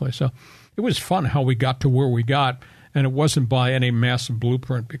pretty quickly. So it was fun how we got to where we got, and it wasn't by any massive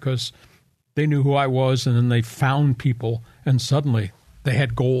blueprint because they knew who I was, and then they found people, and suddenly they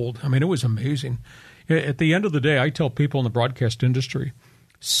had gold. I mean, it was amazing. At the end of the day, I tell people in the broadcast industry,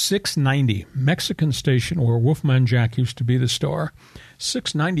 690, Mexican station where Wolfman Jack used to be the star,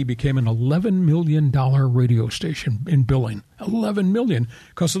 690 became an $11 million radio station in billing. $11 million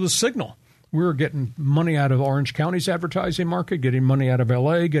because of the signal. We were getting money out of Orange County's advertising market, getting money out of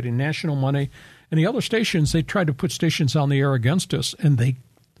L.A., getting national money. And the other stations, they tried to put stations on the air against us, and they'd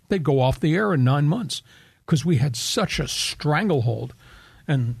go off the air in 9 months because we had such a stranglehold.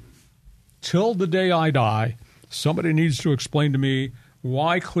 And till the day I die, somebody needs to explain to me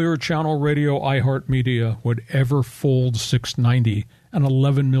why Clear Channel Radio, iHeartMedia would ever fold 690, an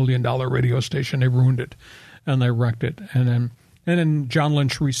 $11 million radio station. They ruined it, and they wrecked it. And then John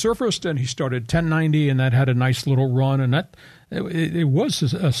Lynch resurfaced, and he started 1090, and that had a nice little run. And it was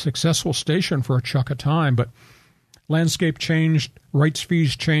a successful station for a chunk of time, but landscape changed, rights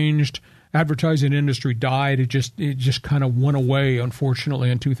fees changed, advertising industry died. It just kind of went away, unfortunately,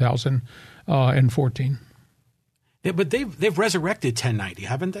 in 2014. Yeah, but they've resurrected 1090,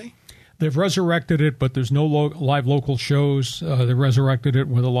 haven't they? They've resurrected it, but there's no live local shows. They resurrected it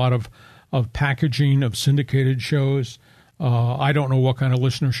with a lot of packaging of syndicated shows. I don't know what kind of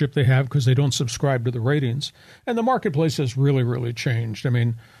listenership they have because they don't subscribe to the ratings. And the marketplace has really, really changed. I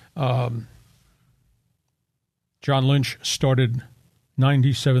mean, John Lynch started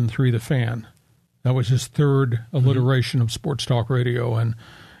 97.3 The Fan. That was his third alliteration of sports talk radio, and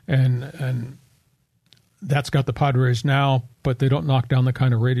that's got the Padres now, but they don't knock down the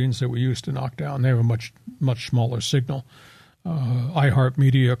kind of ratings that we used to knock down. They have a much, much smaller signal.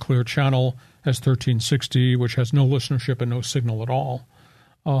 iHeartMedia Clear Channel has 1360, which has no listenership and no signal at all.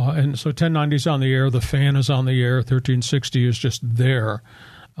 And so 1090 is on the air. The Fan is on the air. 1360 is just there.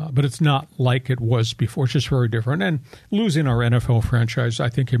 But it's not like it was before. It's just very different. And losing our NFL franchise, I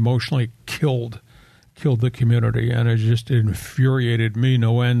think, emotionally killed the community. And it just infuriated me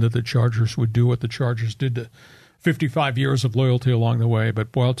no end that the Chargers would do what the Chargers did to 55 years of loyalty along the way.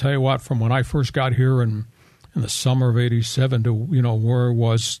 But, boy, I'll tell you what, from when I first got here in the summer of 87 to, where it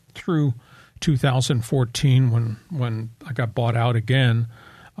was through 2014 when I got bought out again,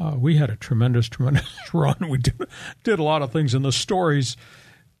 we had a tremendous run. We did a lot of things. And the stories,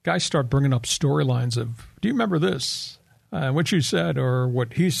 guys start bringing up storylines of, do you remember this? What you said or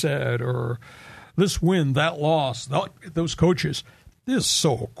what he said or this win, that loss, those coaches. This is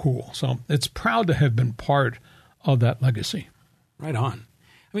so cool. So it's proud to have been part of that legacy. Right on.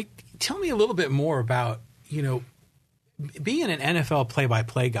 I mean, tell me a little bit more about, being an NFL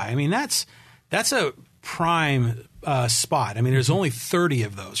play-by-play guy. I mean, that's a prime spot. I mean, there's only 30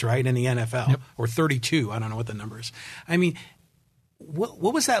 of those, right, in the NFL, yep. Or 32. I don't know what the number is. I mean,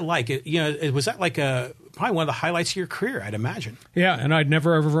 what was that like? Was that like probably one of the highlights of your career, I'd imagine. Yeah, and I'd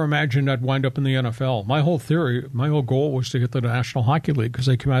never, ever imagined I'd wind up in the NFL. My whole goal was to get to the National Hockey League because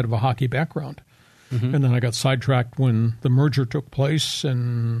I came out of a hockey background. Mm-hmm. And then I got sidetracked when the merger took place,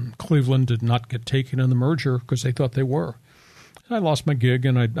 and Cleveland did not get taken in the merger because they thought they were. And I lost my gig,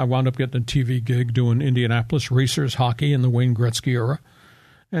 and I wound up getting a TV gig doing Indianapolis Racers hockey in the Wayne Gretzky era.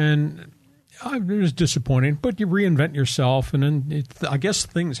 And it was disappointing, but you reinvent yourself, and then I guess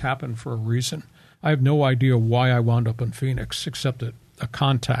things happen for a reason. I have no idea why I wound up in Phoenix, except that a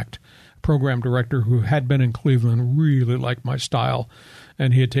contact program director who had been in Cleveland really liked my style,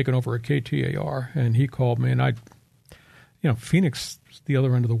 and he had taken over at KTAR, and he called me, and Phoenix is the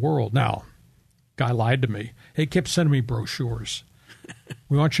other end of the world. Now, guy lied to me. He kept sending me brochures.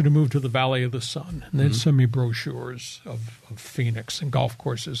 We want you to move to the Valley of the Sun. And they'd send me brochures of Phoenix and golf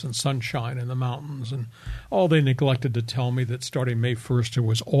courses and sunshine and the mountains. And they neglected to tell me that starting May 1st, it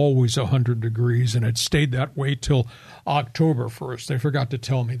was always 100 degrees, and it stayed that way till October 1st. They forgot to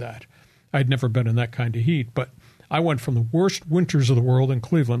tell me that. I'd never been in that kind of heat, but I went from the worst winters of the world in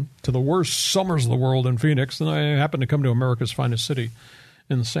Cleveland to the worst summers of the world in Phoenix, and I happened to come to America's finest city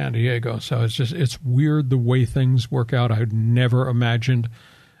in San Diego. So it's weird the way things work out. I had never imagined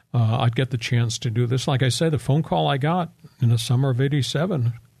I'd get the chance to do this. Like I said, the phone call I got in the summer of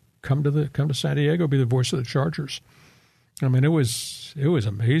 '87, come to San Diego, be the voice of the Chargers. I mean, it was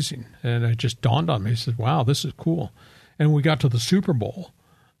amazing, and it just dawned on me. I said, "Wow, this is cool." And we got to the Super Bowl.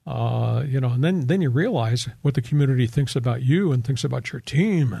 And then you realize what the community thinks about you and thinks about your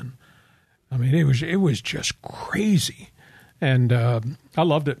team, and I mean, it was just crazy, and I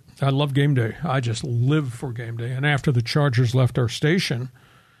loved it. I love game day. I just live for game day. And after the Chargers left our station,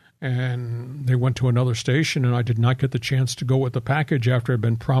 and they went to another station, and I did not get the chance to go with the package after I'd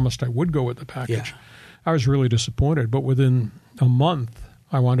been promised I would go with the package. Yeah. I was really disappointed. But within a month,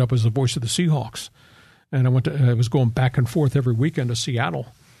 I wound up as the voice of the Seahawks, and I was going back and forth every weekend to Seattle.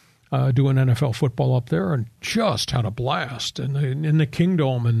 Doing NFL football up there, and just had a blast. And in the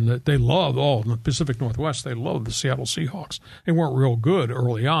Kingdom, and they love, in the Pacific Northwest, they love the Seattle Seahawks. They weren't real good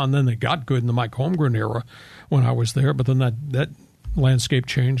early on. Then they got good in the Mike Holmgren era when I was there. But then that landscape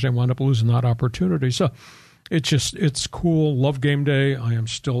changed. I wound up losing that opportunity. So it's cool. Love game day. I am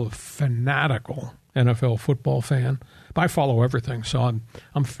still a fanatical NFL football fan. But I follow everything, so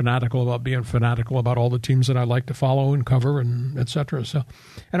I'm fanatical about being fanatical about all the teams that I like to follow and cover, and et cetera. So,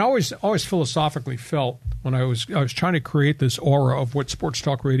 and I always philosophically felt when I was trying to create this aura of what sports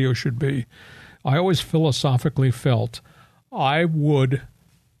talk radio should be, I always philosophically felt I would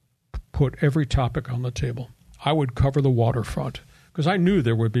put every topic on the table. I would cover the waterfront because I knew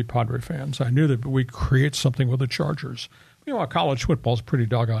there would be Padre fans. I knew that we'd create something with the Chargers. College football is pretty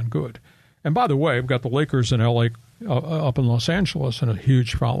doggone good. And by the way, I've got the Lakers in L.A. Up in Los Angeles and a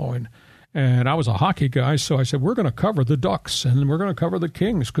huge following. And I was a hockey guy, so I said, we're going to cover the Ducks and we're going to cover the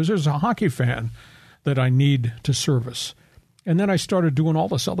Kings because there's a hockey fan that I need to service. And then I started doing all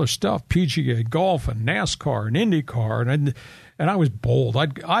this other stuff, PGA, golf, and NASCAR, and IndyCar. And I was bold.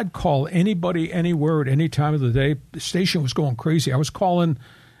 I'd call anybody, anywhere, at any time of the day. The station was going crazy. I was calling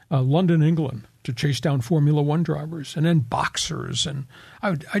London, England to chase down Formula One drivers and then boxers. And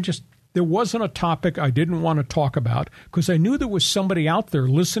there wasn't a topic I didn't want to talk about because I knew there was somebody out there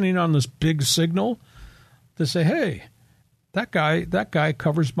listening on this big signal to say, hey, that guy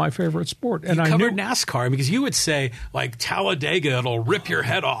covers my favorite sport. And I covered NASCAR because you would say, like, Talladega, it'll rip your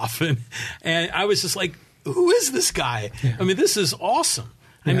head off. And I was just like, who is this guy? Yeah. I mean, this is awesome.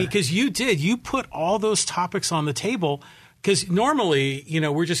 Yeah. I mean, because you put all those topics on the table because normally,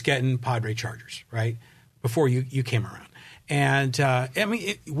 we're just getting Padre Chargers, right, before you came around. And,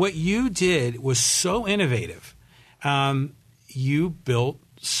 what you did was so innovative. You built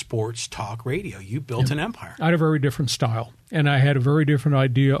sports talk radio. You built an empire. I had a very different style, and I had a very different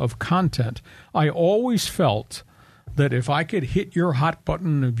idea of content. I always felt that if I could hit your hot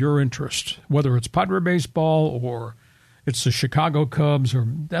button of your interest, whether it's Padre baseball or it's the Chicago Cubs, or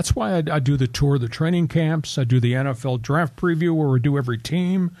that's why I do the tour of the training camps. I do the NFL draft preview where we do every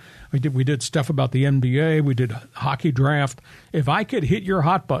team. We did stuff about the NBA. We did hockey draft. If I could hit your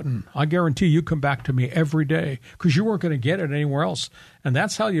hot button, I guarantee you come back to me every day because you weren't going to get it anywhere else. And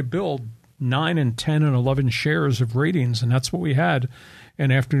that's how you build 9 and 10 and 11 shares of ratings, and that's what we had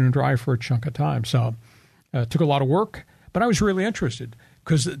in Afternoon Drive for a chunk of time. So it took a lot of work, But I was really interested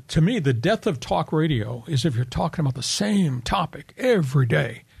because to me, the death of talk radio is if you're talking about the same topic every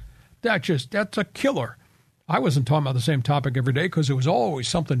day. That's a killer. I wasn't talking about the same topic every day because there was always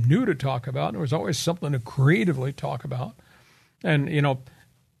something new to talk about. And there was always something to creatively talk about. And,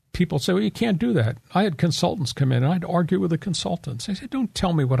 people say, well, you can't do that. I had consultants come in, and I'd argue with the consultants. I said, don't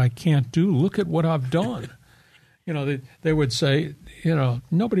tell me what I can't do. Look at what I've done. They would say,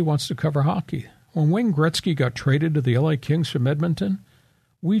 nobody wants to cover hockey. When Wayne Gretzky got traded to the LA Kings from Edmonton,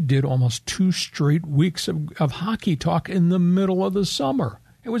 we did almost 2 straight weeks of hockey talk in the middle of the summer.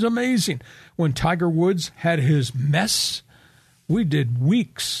 It was amazing. When Tiger Woods had his mess, we did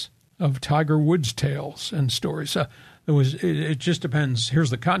weeks of Tiger Woods tales and stories. It just depends. Here's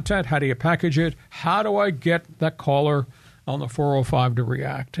the content. How do you package it? How do I get that caller on the 405 to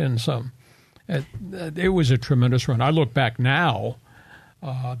react? And it was a tremendous run. I look back now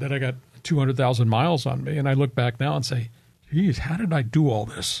that I got 200,000 miles on me, and I look back now and say, geez, how did I do all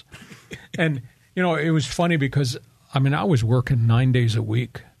this? And, it was funny because, I was working 9 days a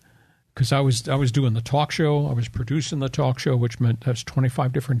week because I was doing the talk show. I was producing the talk show, which meant that's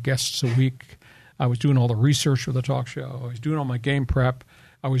 25 different guests a week. I was doing all the research for the talk show. I was doing all my game prep.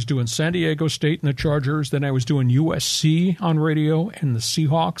 I was doing San Diego State and the Chargers. Then I was doing USC on radio and the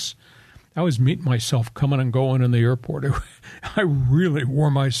Seahawks. I was meeting myself coming and going in the airport. I really wore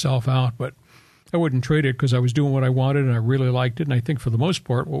myself out, but I wouldn't trade it because I was doing what I wanted and I really liked it. And I think for the most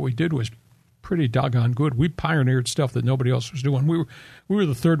part, what we did was pretty doggone good. We pioneered stuff that nobody else was doing. We were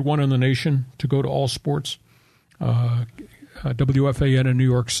the third one in the nation to go to all sports. WFAN in New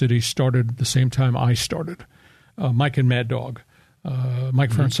York City started at the same time I started. Mike and Mad Dog, Mike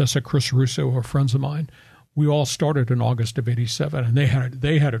Francesa, Chris Russo are friends of mine. We all started in August of '87, and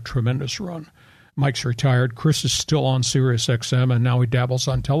they had a tremendous run. Mike's retired. Chris is still on Sirius XM, and now he dabbles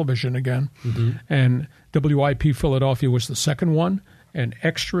on television again. Mm-hmm. And WIP Philadelphia was the second one, and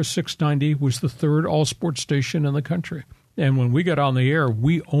Extra 690 was the third all-sports station in the country. And when we got on the air,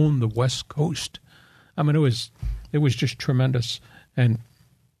 we owned the West Coast. It was just tremendous. And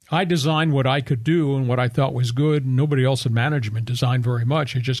I designed what I could do and what I thought was good. Nobody else in management designed very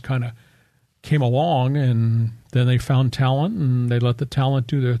much. It just kind of came along, and then they found talent, and they let the talent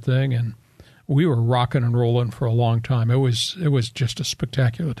do their thing. And we were rocking and rolling for a long time. It was just a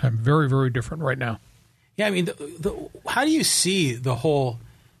spectacular time. Very, very different right now. Yeah, how do you see the whole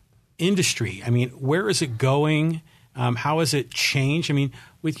industry? Where is it going? How has it changed?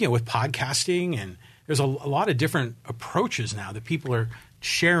 With podcasting, and there's a lot of different approaches now that people are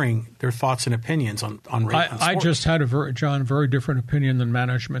sharing their thoughts and opinions on radio. I just had very different opinion than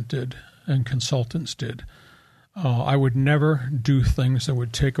management did and consultants did. I would never do things that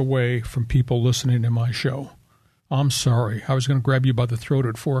would take away from people listening to my show. I'm sorry. I was going to grab you by the throat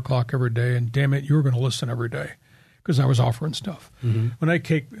at 4 o'clock every day, and damn it, you were going to listen every day because I was offering stuff. Mm-hmm. When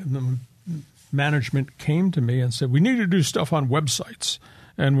the management came to me and said, we need to do stuff on websites,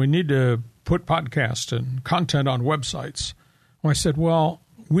 and we need to put podcasts and content on websites. I said, well,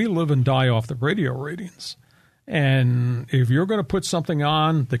 we live and die off the radio ratings. And if you're going to put something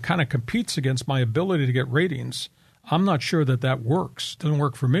on that kind of competes against my ability to get ratings, I'm not sure that works. It doesn't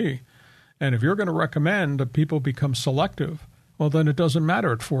work for me. And if you're going to recommend that people become selective, well, then it doesn't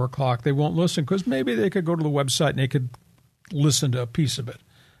matter at 4 o'clock. They won't listen because maybe they could go to the website and they could listen to a piece of it.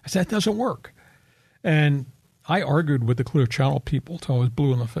 I said, that doesn't work. And I argued with the Clear Channel people until I was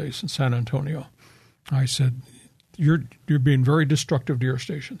blue in the face in San Antonio. I said, you're being very destructive to your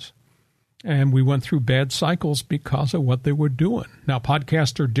stations. And we went through bad cycles because of what they were doing. Now,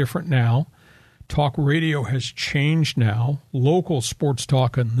 podcasts are different now. Talk radio has changed now. Local sports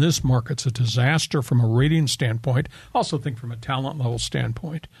talk in this market's a disaster from a rating standpoint. I also think from a talent level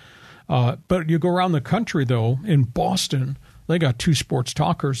standpoint. But you go around the country, though, in Boston, they got 2 sports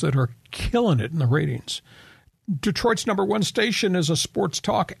talkers that are killing it in the ratings. Detroit's number 1 station is a sports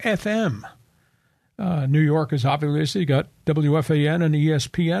talk FM. New York is obviously got WFAN and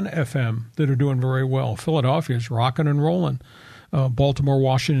ESPN FM that are doing very well. Philadelphia is rocking and rolling. Baltimore,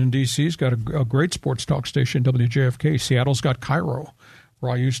 Washington, D.C.'s got a great sports talk station, WJFK. Seattle's got Cairo,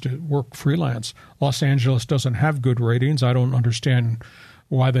 where I used to work freelance. Los Angeles doesn't have good ratings. I don't understand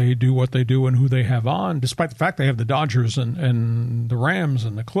why they do what they do and who they have on, despite the fact they have the Dodgers and the Rams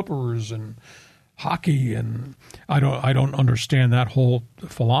and the Clippers and hockey. And I don't understand that whole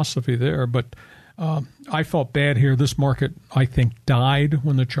philosophy there. But I felt bad here. This market, I think, died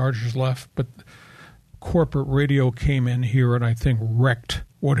when the Chargers left, but corporate radio came in here and I think wrecked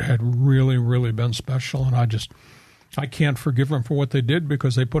what had really, really been special. And I can't forgive them for what they did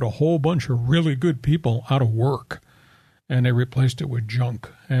because they put a whole bunch of really good people out of work and they replaced it with junk.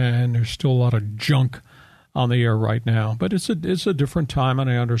 And there's still a lot of junk on the air right now. But it's a different time, and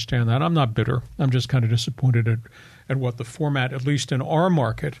I understand that. I'm not bitter. I'm just kind of disappointed at what the format, at least in our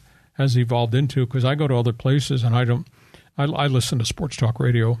market, has evolved into, because I go to other places and I listen to sports talk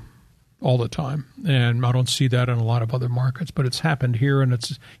radio all the time, and I don't see that in a lot of other markets. But it's happened here, and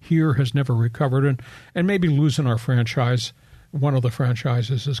it's here has never recovered. And maybe losing our franchise, one of the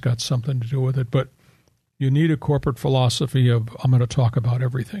franchises, has got something to do with it. But you need a corporate philosophy of, I'm going to talk about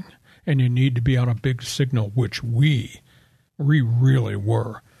everything. And you need to be on a big signal, which we really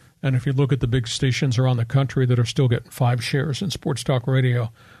were. And if you look at the big stations around the country that are still getting 5 shares in sports talk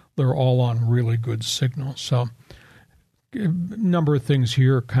radio, they're all on really good signals. So a number of things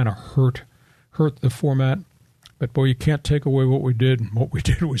here kind of hurt the format. But, boy, you can't take away what we did. What we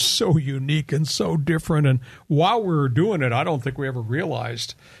did was so unique and so different. And while we were doing it, I don't think we ever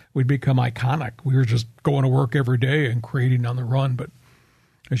realized we'd become iconic. We were just going to work every day and creating on the run. But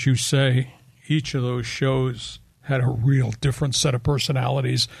as you say, each of those shows had a real different set of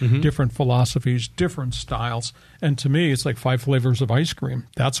personalities, different philosophies, different styles. And to me, it's like 5 flavors of ice cream.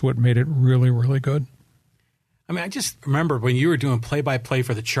 That's what made it really, really good. I mean, I just remember when you were doing play-by-play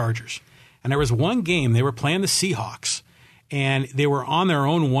for the Chargers, and there was one game, they were playing the Seahawks, and they were on their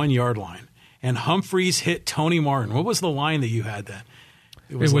own 1-yard line, and Humphries hit Tony Martin. What was the line that you had then?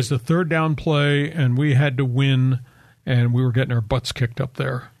 It was the third down play, and we had to win, and we were getting our butts kicked up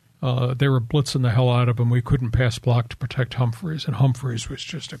there. They were blitzing the hell out of him. We couldn't pass block to protect Humphries, and Humphries was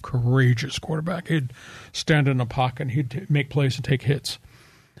just a courageous quarterback. He'd stand in the pocket, and he'd make plays and take hits.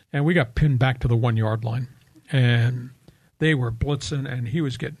 And we got pinned back to the 1-yard line. And they were blitzing, and he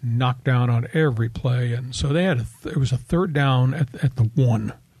was getting knocked down on every play. And so they had it was a third down at the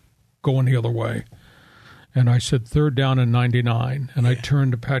 1, going the other way. And I said, 3rd down and 99. And I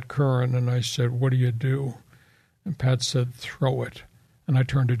turned to Pat Curran, and I said, what do you do? And Pat said, throw it. And I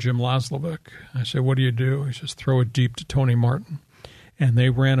turned to Jim Laslovic. I said, what do you do? He says, throw it deep to Tony Martin. And they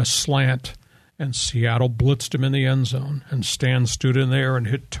ran a slant, and Seattle blitzed him in the end zone. And Stan stood in there and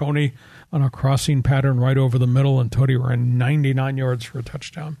hit Tony on a crossing pattern right over the middle, and Tony ran 99 yards for a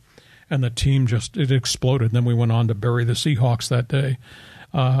touchdown. And the team it exploded. And then we went on to bury the Seahawks that day.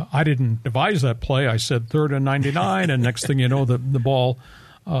 I didn't devise that play. I said 3rd and 99, and next thing you know, the ball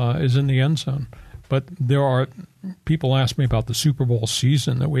is in the end zone. But there are people ask me about the Super Bowl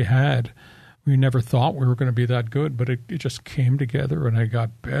season that we had. We never thought we were going to be that good, but it just came together, and it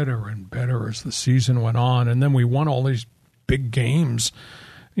got better and better as the season went on. And then we won all these big games.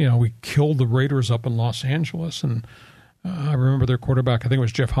 You know, we killed the Raiders up in Los Angeles, and I remember their quarterback, I think it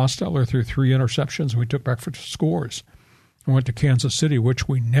was Jeff Hostetler, threw 3 interceptions, and we took back for scores. I went to Kansas City, which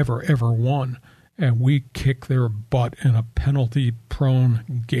we never, ever won, and we kicked their butt in a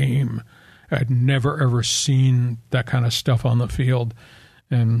penalty-prone game. I'd never, ever seen that kind of stuff on the field,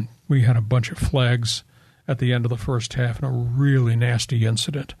 and we had a bunch of flags at the end of the first half and a really nasty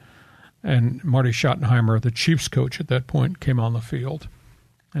incident. And Marty Schottenheimer, the Chiefs coach at that point, came on the field.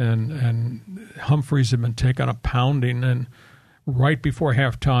 And Humphries had been taking a pounding, and right before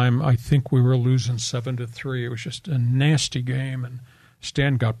halftime, I think we were losing 7-3. It was just a nasty game, and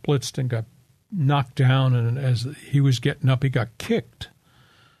Stan got blitzed and got knocked down, and as he was getting up, he got kicked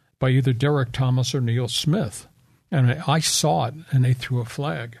by either Derek Thomas or Neil Smith. And I saw it, and they threw a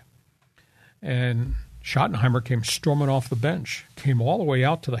flag. And Schottenheimer came storming off the bench, came all the way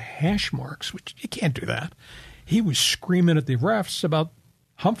out to the hash marks, which you can't do that. He was screaming at the refs about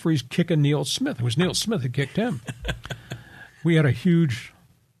Humphries kicking Neil Smith. It was Neil Smith who kicked him. We had a huge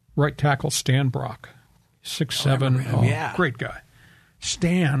right tackle, Stan Brock, 6'7", great guy.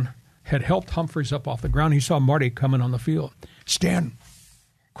 Stan had helped Humphries up off the ground. He saw Marty coming on the field. Stan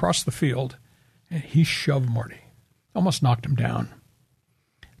crossed the field, and he shoved Marty, almost knocked him down.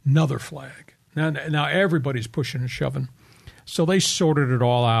 Another flag. Now everybody's pushing and shoving. So they sorted it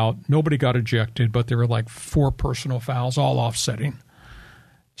all out. Nobody got ejected, but there were like 4 personal fouls, all offsetting.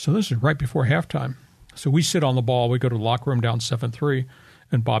 So this is right before halftime. So we sit on the ball. We go to the locker room down 7-3,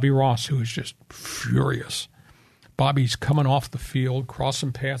 and Bobby Ross, who is just furious. Bobby's coming off the field,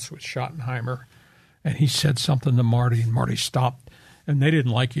 crossing paths with Schottenheimer, and he said something to Marty, and Marty stopped, and they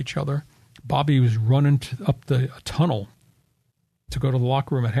didn't like each other. Bobby was running up the tunnel to go to the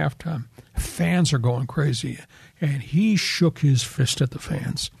locker room at halftime. Fans are going crazy, and he shook his fist at the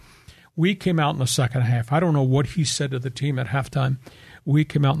fans. We came out in the second half. I don't know what he said to the team at halftime. We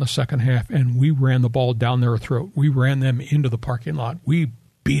came out in the second half, and we ran the ball down their throat. We ran them into the parking lot. We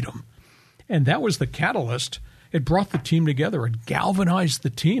beat them. And that was the catalyst. It brought the team together. It galvanized the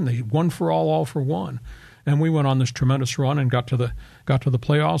team. They won for all for one. And we went on this tremendous run and got to the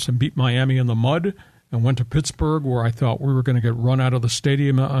playoffs and beat Miami in the mud and went to Pittsburgh, where I thought we were going to get run out of the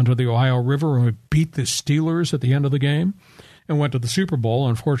stadium onto the Ohio River, and we beat the Steelers at the end of the game, and went to the Super Bowl.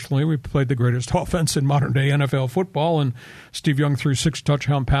 Unfortunately, we played the greatest offense in modern-day NFL football, and Steve Young threw 6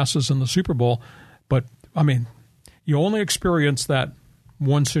 touchdown passes in the Super Bowl. But, I mean, you only experience that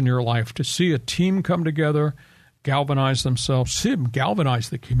once in your life, to see a team come together, galvanize themselves, see them galvanize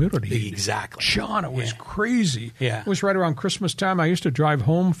the community. Exactly. John, it was crazy. Yeah. It was right around Christmas time. I used to drive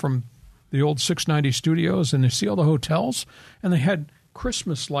home from the old 690 studios, and you see all the hotels, and they had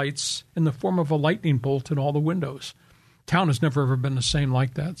Christmas lights in the form of a lightning bolt in all the windows. Town has never ever been the same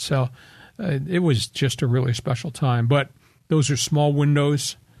like that. So it was just a really special time. But those are small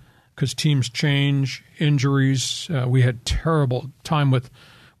windows because teams change, injuries. We had terrible time with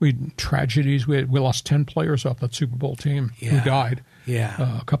tragedies. We lost 10 players off that Super Bowl team who died.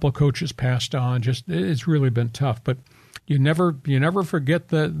 Yeah. A couple of coaches passed on. Just it's really been tough. But you never forget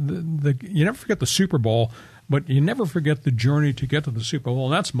you never forget the Super Bowl, but you never forget the journey to get to the Super Bowl.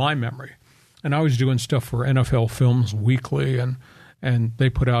 And that's my memory. And I was doing stuff for NFL Films Weekly, and they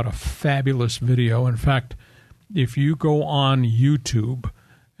put out a fabulous video. In fact, if you go on YouTube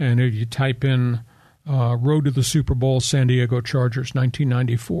and if you type in Road to the Super Bowl, San Diego Chargers,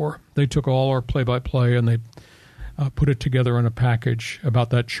 1994, they took all our play-by-play and they put it together in a package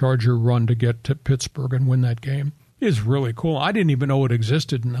about that Charger run to get to Pittsburgh and win that game. It's really cool. I didn't even know it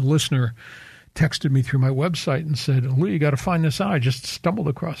existed, and a listener texted me through my website and said, Lee, you got to find this out. I just stumbled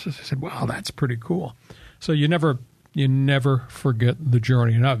across this. I said, wow, that's pretty cool. So you never forget the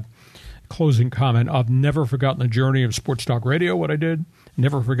journey. And closing comment, I've never forgotten the journey of Sports Talk Radio, what I did.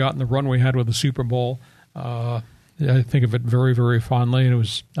 Never forgotten the run we had with the Super Bowl. I think of it very, very fondly.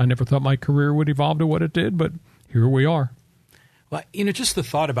 And I never thought my career would evolve to what it did, but here we are. Well, just the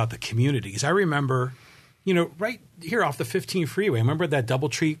thought about the communities. I remember, right here off the 15 freeway, remember that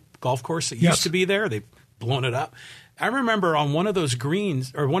Doubletree golf course that used to be there? They've blown it up. I remember on one of those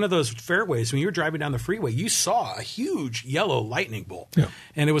greens or one of those fairways, when you were driving down the freeway, you saw a huge yellow lightning bolt,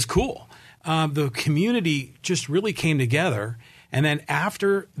 and it was cool. The community just really came together, and then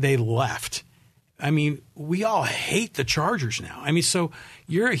after they left, I mean, we all hate the Chargers now. I mean, so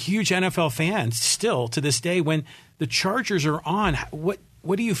you're a huge NFL fan still to this day. When the Chargers are on, what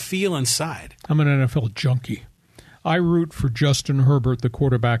do you feel inside? I'm an NFL junkie. I root for Justin Herbert, the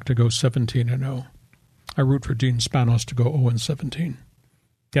quarterback, to go 17-0. I root for Dean Spanos to go 0-17.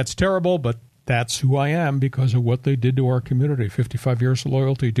 That's terrible, but that's who I am because of what they did to our community. 55 years of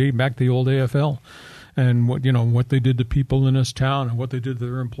loyalty, dating back to the old AFL, and what they did to people in this town, and what they did to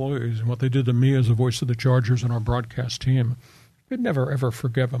their employees, and what they did to me as a voice of the Chargers and our broadcast team. I'd never ever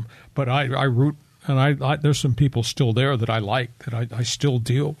forgive them. But I root, and I there's some people still there that I like that I still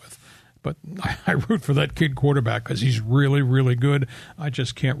deal with. But I root for that kid quarterback because he's really, really good. I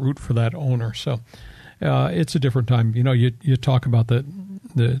just can't root for that owner. So it's a different time. You talk about the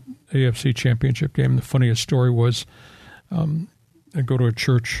AFC Championship game. The funniest story was I go to a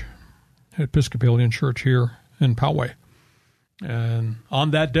church, Episcopalian church here in Poway. And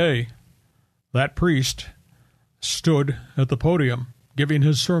on that day, that priest stood at the podium giving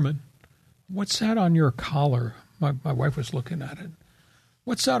his sermon. What's that on your collar? My wife was looking at it.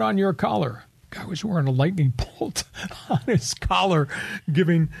 What's that on your collar? Guy was wearing a lightning bolt on his collar,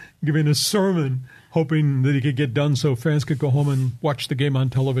 giving a sermon, hoping that he could get done so fans could go home and watch the game on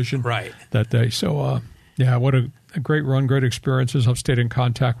television that day. So, what a great run, great experiences. I've stayed in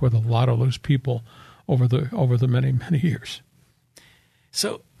contact with a lot of those people over the many, many years.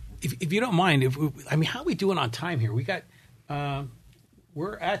 So, if you don't mind, how are we doing on time here? We got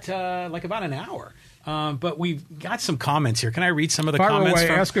we're at like about an hour. But we've got some comments here. Can I read some of the comments? Fire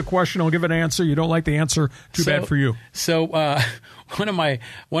away. Ask a question. I'll give an answer. You don't like the answer? Too bad for you. So one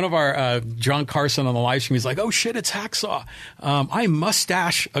of our John Carson on the live stream is like, "Oh shit, it's Hacksaw. I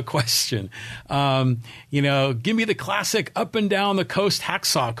mustache a question. Give me the classic up and down the coast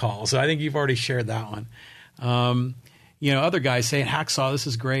Hacksaw call." So I think you've already shared that one. Other guys saying Hacksaw, this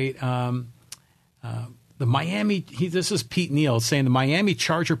is great. The Miami, this is Pete Neal saying the Miami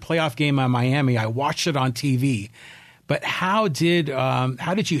Charger playoff game on Miami. I watched it on TV, but how did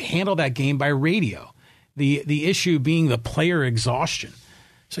you handle that game by radio? The issue being the player exhaustion.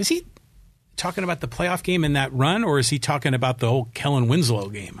 So is he talking about the playoff game in that run, or is he talking about the whole Kellen Winslow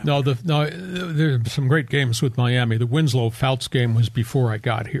game? No, there are some great games with Miami. The Winslow-Fouts game was before I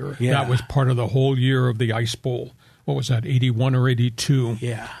got here. Yeah. That was part of the whole year of the Ice Bowl. What was that, 81 or 82?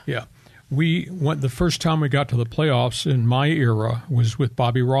 Yeah. We went the first time we got to the playoffs in my era was with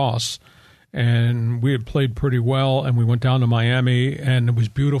Bobby Ross, and we had played pretty well, and we went down to Miami, and it was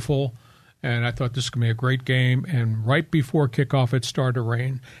beautiful, And I thought this was going to be a great game. And right before kickoff, it started to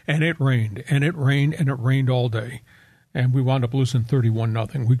rain. And it rained, and it rained, and it rained all day. And we wound up losing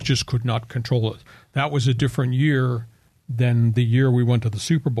 31-0. We just could not control it. That was a different year than the year we went to the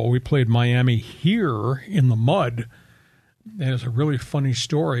Super Bowl. We played Miami here in the mud. And it's a really funny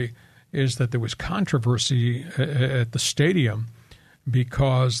story is that there was controversy at the stadium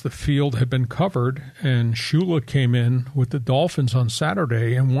because the field had been covered, and Shula came in with the Dolphins on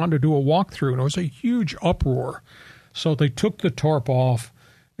Saturday and wanted to do a walkthrough, and it was a huge uproar. So they took the tarp off,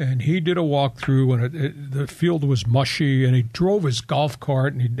 and he did a walkthrough, and the field was mushy, and he drove his golf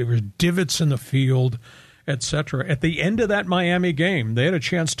cart, and there was divots in the field, etc. At the end of that Miami game, they had a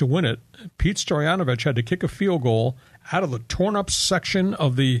chance to win it. Pete Stoyanovich had to kick a field goal out of the torn-up section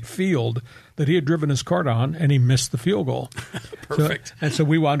of the field that he had driven his cart on, and he missed the field goal. Perfect. So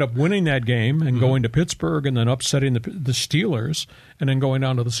we wound up winning that game and going to Pittsburgh and then upsetting the Steelers and then going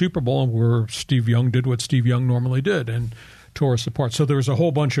down to the Super Bowl where Steve Young did what Steve Young normally did and tore us apart. So there was a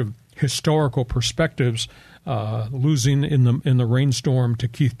whole bunch of historical perspectives, losing in the rainstorm to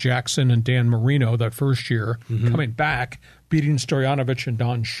Keith Jackson and Dan Marino that first year, coming back, beating Stoyanovich and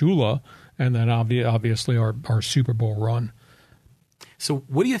Don Shula, and then obviously our Super Bowl run. So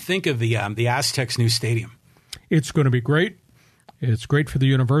what do you think of the Aztecs' new stadium? It's going to be great. It's great for the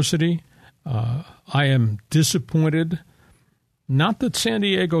university. I am disappointed, not that San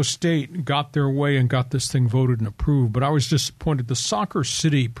Diego State got their way and got this thing voted and approved, but I was disappointed. The Soccer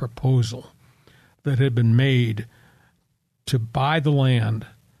City proposal that had been made to buy the land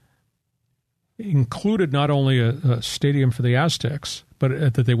included not only a stadium for the Aztecs,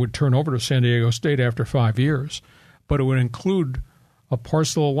 but that they would turn over to San Diego State after 5 years, but it would include a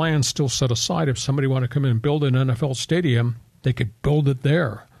parcel of land still set aside. If somebody wanted to come in and build an NFL stadium, they could build it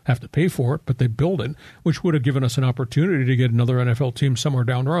there. Have to pay for it, but they build it, which would have given us an opportunity to get another NFL team somewhere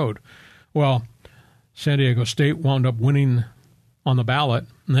down the road. Well, San Diego State wound up winning on the ballot,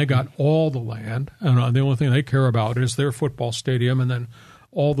 and they got all the land, and the only thing they care about is their football stadium and then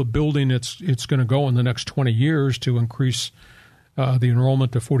all the building it's going to go in the next 20 years to increase the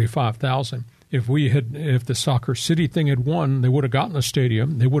enrollment to 45,000. If the Soccer City thing had won, they would have gotten a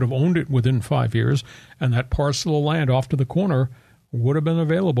stadium. They would have owned it within 5 years, and that parcel of land off to the corner would have been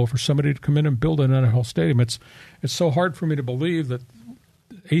available for somebody to come in and build an NFL stadium. It's so hard for me to believe that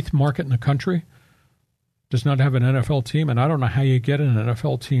the eighth market in the country does not have an NFL team, and I don't know how you get an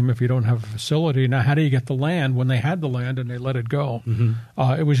NFL team if you don't have a facility. Now, how do you get the land when they had the land and they let it go?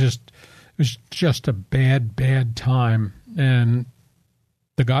 It was just a bad time, and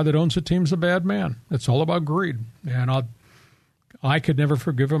the guy that owns the team's a bad man. It's all about greed, and I could never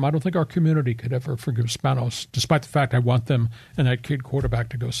forgive him. I don't think our community could ever forgive Spanos, despite the fact I want them and that kid quarterback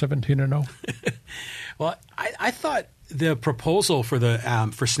to go 17-0. Well, I thought the proposal for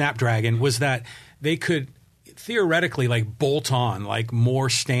for Snapdragon was that they could theoretically bolt on more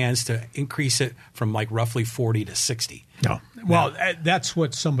stands to increase it from roughly 40 to 60. No. Well, that's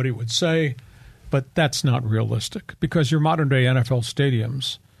what somebody would say, but that's not realistic because your modern day NFL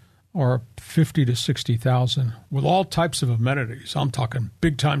stadiums are 50 to 60,000 with all types of amenities. I'm talking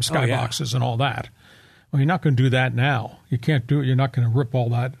big time skyboxes and all that. Well, you're not going to do that now. You can't do it. You're not going to rip all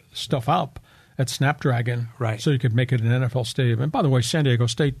that stuff up at Snapdragon, right? So you could make it an NFL stadium. And by the way, San Diego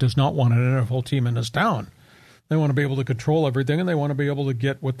State does not want an NFL team in this town. They want to be able to control everything, and they want to be able to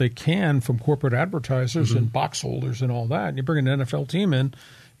get what they can from corporate advertisers and box holders and all that. And you bring an NFL team in,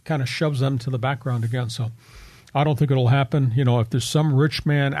 it kind of shoves them to the background again. So I don't think it'll happen. If there's some rich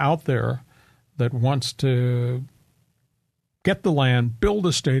man out there that wants to get the land, build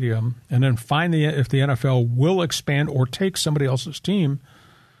a stadium, and then find if the NFL will expand or take somebody else's team,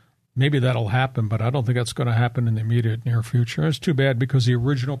 maybe that'll happen, but I don't think that's going to happen in the immediate near future. It's too bad because the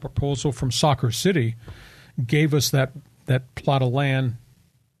original proposal from Soccer City gave us that plot of land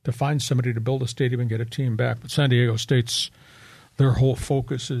to find somebody to build a stadium and get a team back. But San Diego State's their whole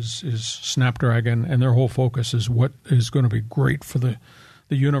focus is Snapdragon, and their whole focus is what is going to be great for the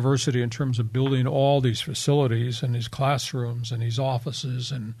university in terms of building all these facilities and these classrooms and these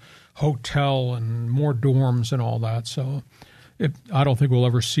offices and hotel and more dorms and all that. So I don't think we'll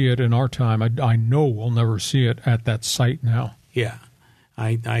ever see it in our time. I know we'll never see it at that site now. Yeah,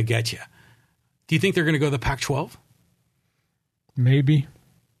 I get you. Do you think they're going to go to the Pac-12? Maybe.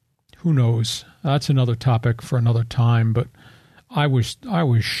 Who knows? That's another topic for another time, but I was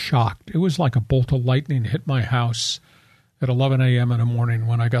shocked. It was like a bolt of lightning hit my house at 11 a.m. in the morning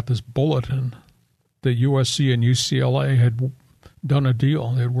when I got this bulletin that USC and UCLA had done a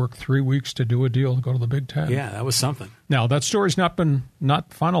deal. They had worked 3 weeks to do a deal to go to the Big Ten. Yeah, that was something. Now, that story's not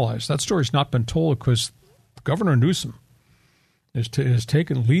finalized. That story's not been told because Governor Newsom is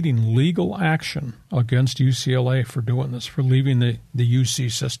leading legal action against UCLA for doing this, for leaving the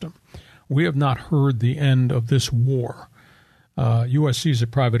UC system. We have not heard the end of this war. USC is a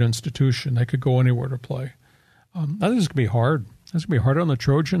private institution. They could go anywhere to play. I think it's going to be hard. It's going to be hard on the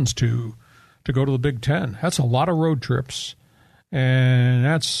Trojans to go to the Big Ten. That's a lot of road trips, and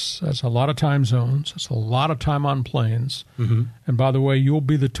that's a lot of time zones. That's a lot of time on planes. Mm-hmm. And by the way, you'll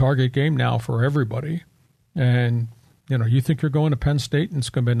be the target game now for everybody. And you think you're going to Penn State and it's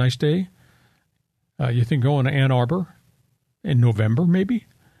going to be a nice day? You think going to Ann Arbor in November, maybe?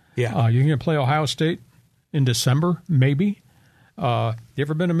 Yeah. You're going to play Ohio State in December, maybe? You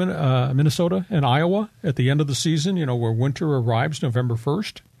ever been to Minnesota and Iowa at the end of the season, where winter arrives November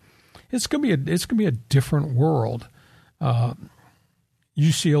 1st? It's going to be a different world.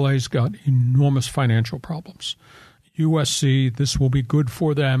 UCLA's got enormous financial problems. USC, this will be good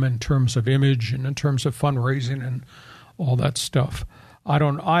for them in terms of image and in terms of fundraising and all that stuff. I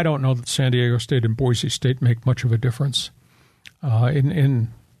don't know that San Diego State and Boise State make much of a difference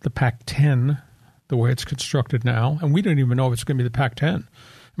in the Pac-10, the way it's constructed now. And we don't even know if it's going to be the Pac-10.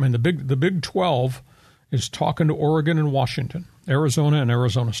 I mean, the Big 12 is talking to Oregon and Washington, Arizona and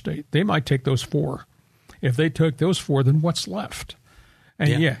Arizona State. They might take those four. If they took those four, then what's left?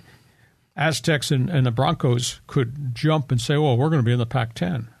 And Aztecs and the Broncos could jump and say, well, we're going to be in the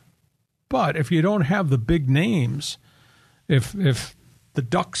Pac-10. But if you don't have the big names, if the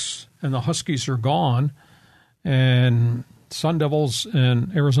Ducks and the Huskies are gone and Sun Devils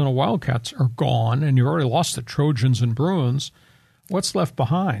and Arizona Wildcats are gone and you already lost the Trojans and Bruins, what's left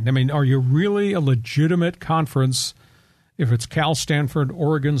behind? I mean, are you really a legitimate conference if it's Cal, Stanford,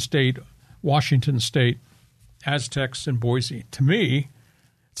 Oregon State, Washington State, Aztecs, and Boise? To me,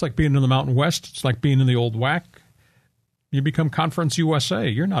 it's like being in the Mountain West. It's like being in the old WAC. You become Conference USA.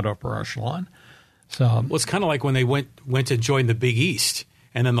 You're not upper echelon. So, well, it's kind of like when they went to join the Big East,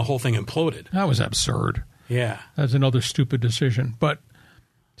 and then the whole thing imploded. That was absurd. Yeah. That's another stupid decision. But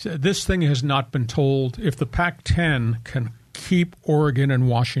this thing has not been told. If the Pac-10 can keep Oregon and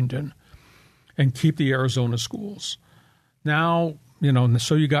Washington and keep the Arizona schools, now,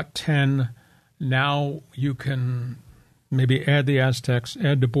 so you got 10. Now you can maybe add the Aztecs,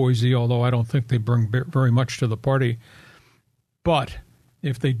 add to Boise, although I don't think they bring very much to the party. But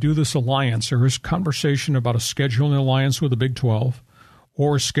if they do this alliance, there is conversation about a scheduling alliance with the Big 12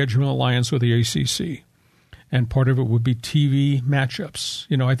 or a scheduling alliance with the ACC. And part of it would be TV matchups.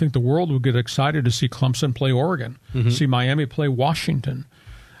 I think the world would get excited to see Clemson play Oregon, see Miami play Washington.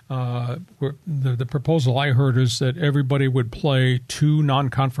 The proposal I heard is that everybody would play 2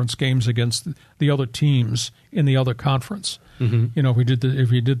 non-conference games against the other teams in the other conference. Mm-hmm.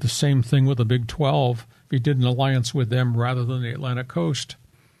 If you did the same thing with the Big 12, if you did an alliance with them rather than the Atlantic Coast,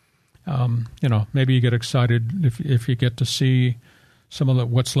 maybe you get excited if you get to see some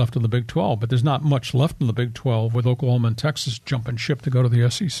of what's left of the Big 12. But there's not much left in the Big 12 with Oklahoma and Texas jumping ship to go to the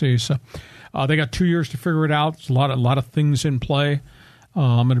SEC. So they got 2 years to figure it out. There's a lot of things in play.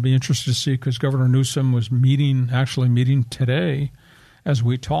 I'm going to be interested to see because Governor Newsom was meeting today as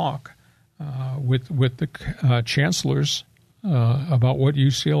we talk with the chancellors about what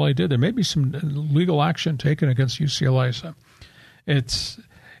UCLA did. There may be some legal action taken against UCLA. So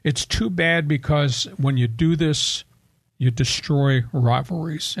it's too bad because when you do this, you destroy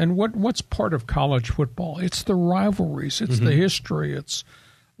rivalries. And what's part of college football? It's the rivalries. It's the history. It's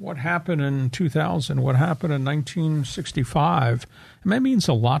what happened in 2000, what happened in 1965. And that means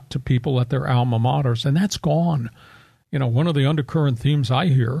a lot to people at their alma maters, and that's gone. One of the undercurrent themes I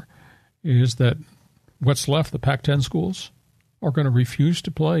hear is that what's left, the Pac-10 schools, are going to refuse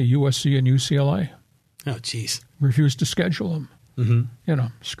to play USC and UCLA. Oh, geez. Refuse to schedule them. Mm-hmm.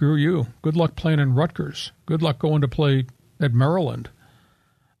 Screw you. Good luck playing in Rutgers. Good luck going to play at Maryland.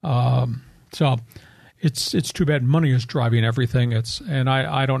 So it's too bad. Money is driving everything. And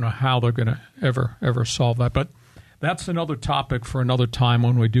I don't know how they're going to ever solve that. But that's another topic for another time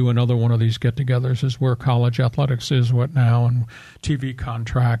when we do another one of these get-togethers, is where college athletics is, what now, and TV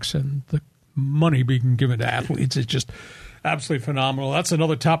contracts and the money being given to athletes. It's just absolutely phenomenal. That's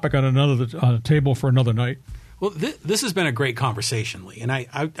another topic on a table for another night. Well, this has been a great conversation, Lee, and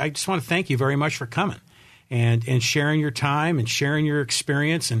I just want to thank you very much for coming and sharing your time and sharing your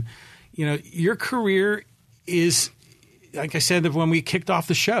experience. And, your career is, like I said when we kicked off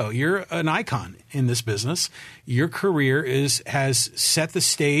the show, you're an icon in this business. Your career has set the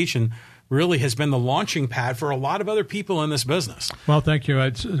stage and really has been the launching pad for a lot of other people in this business. Well, thank you.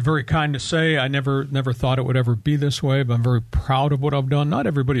 It's very kind to say. I never thought it would ever be this way, but I'm very proud of what I've done. Not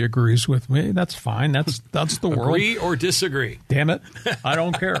everybody agrees with me. That's fine. That's the world. Agree or disagree. Damn it. I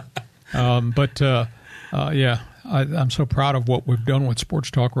don't care. Yeah. I'm so proud of what we've done with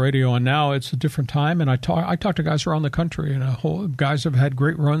Sports Talk Radio, and now it's a different time. And I talk to guys around the country, and guys have had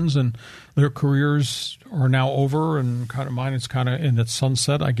great runs, and their careers are now over, and kind of mine is kind of in its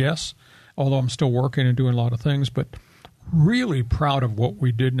sunset, I guess. Although I'm still working and doing a lot of things, but really proud of what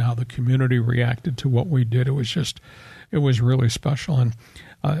we did and how the community reacted to what we did. It was really special, and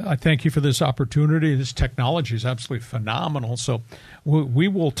I thank you for this opportunity. This technology is absolutely phenomenal. So we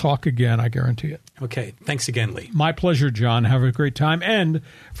will talk again, I guarantee it. Okay. Thanks again, Lee. My pleasure, John. Have a great time. And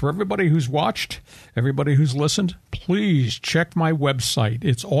for everybody who's watched, everybody who's listened, please check my website.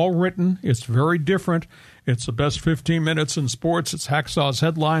 It's all written. It's very different. It's the best 15 minutes in sports. It's Hacksaw's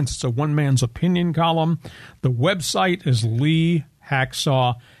Headlines. It's a one-man's opinion column. The website is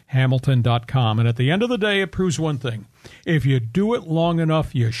LeeHacksawHamilton.com. And at the end of the day, it proves one thing. If you do it long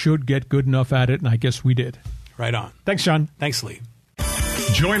enough, you should get good enough at it, and I guess we did. Right on. Thanks, John. Thanks, Lee.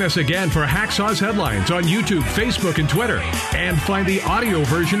 Join us again for Hacksaw's Headlines on YouTube, Facebook, and Twitter. And find the audio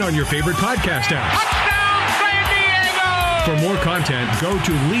version on your favorite podcast app. Touchdown, San Diego! For more content, go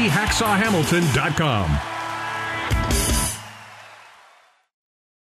to LeeHacksawHamilton.com.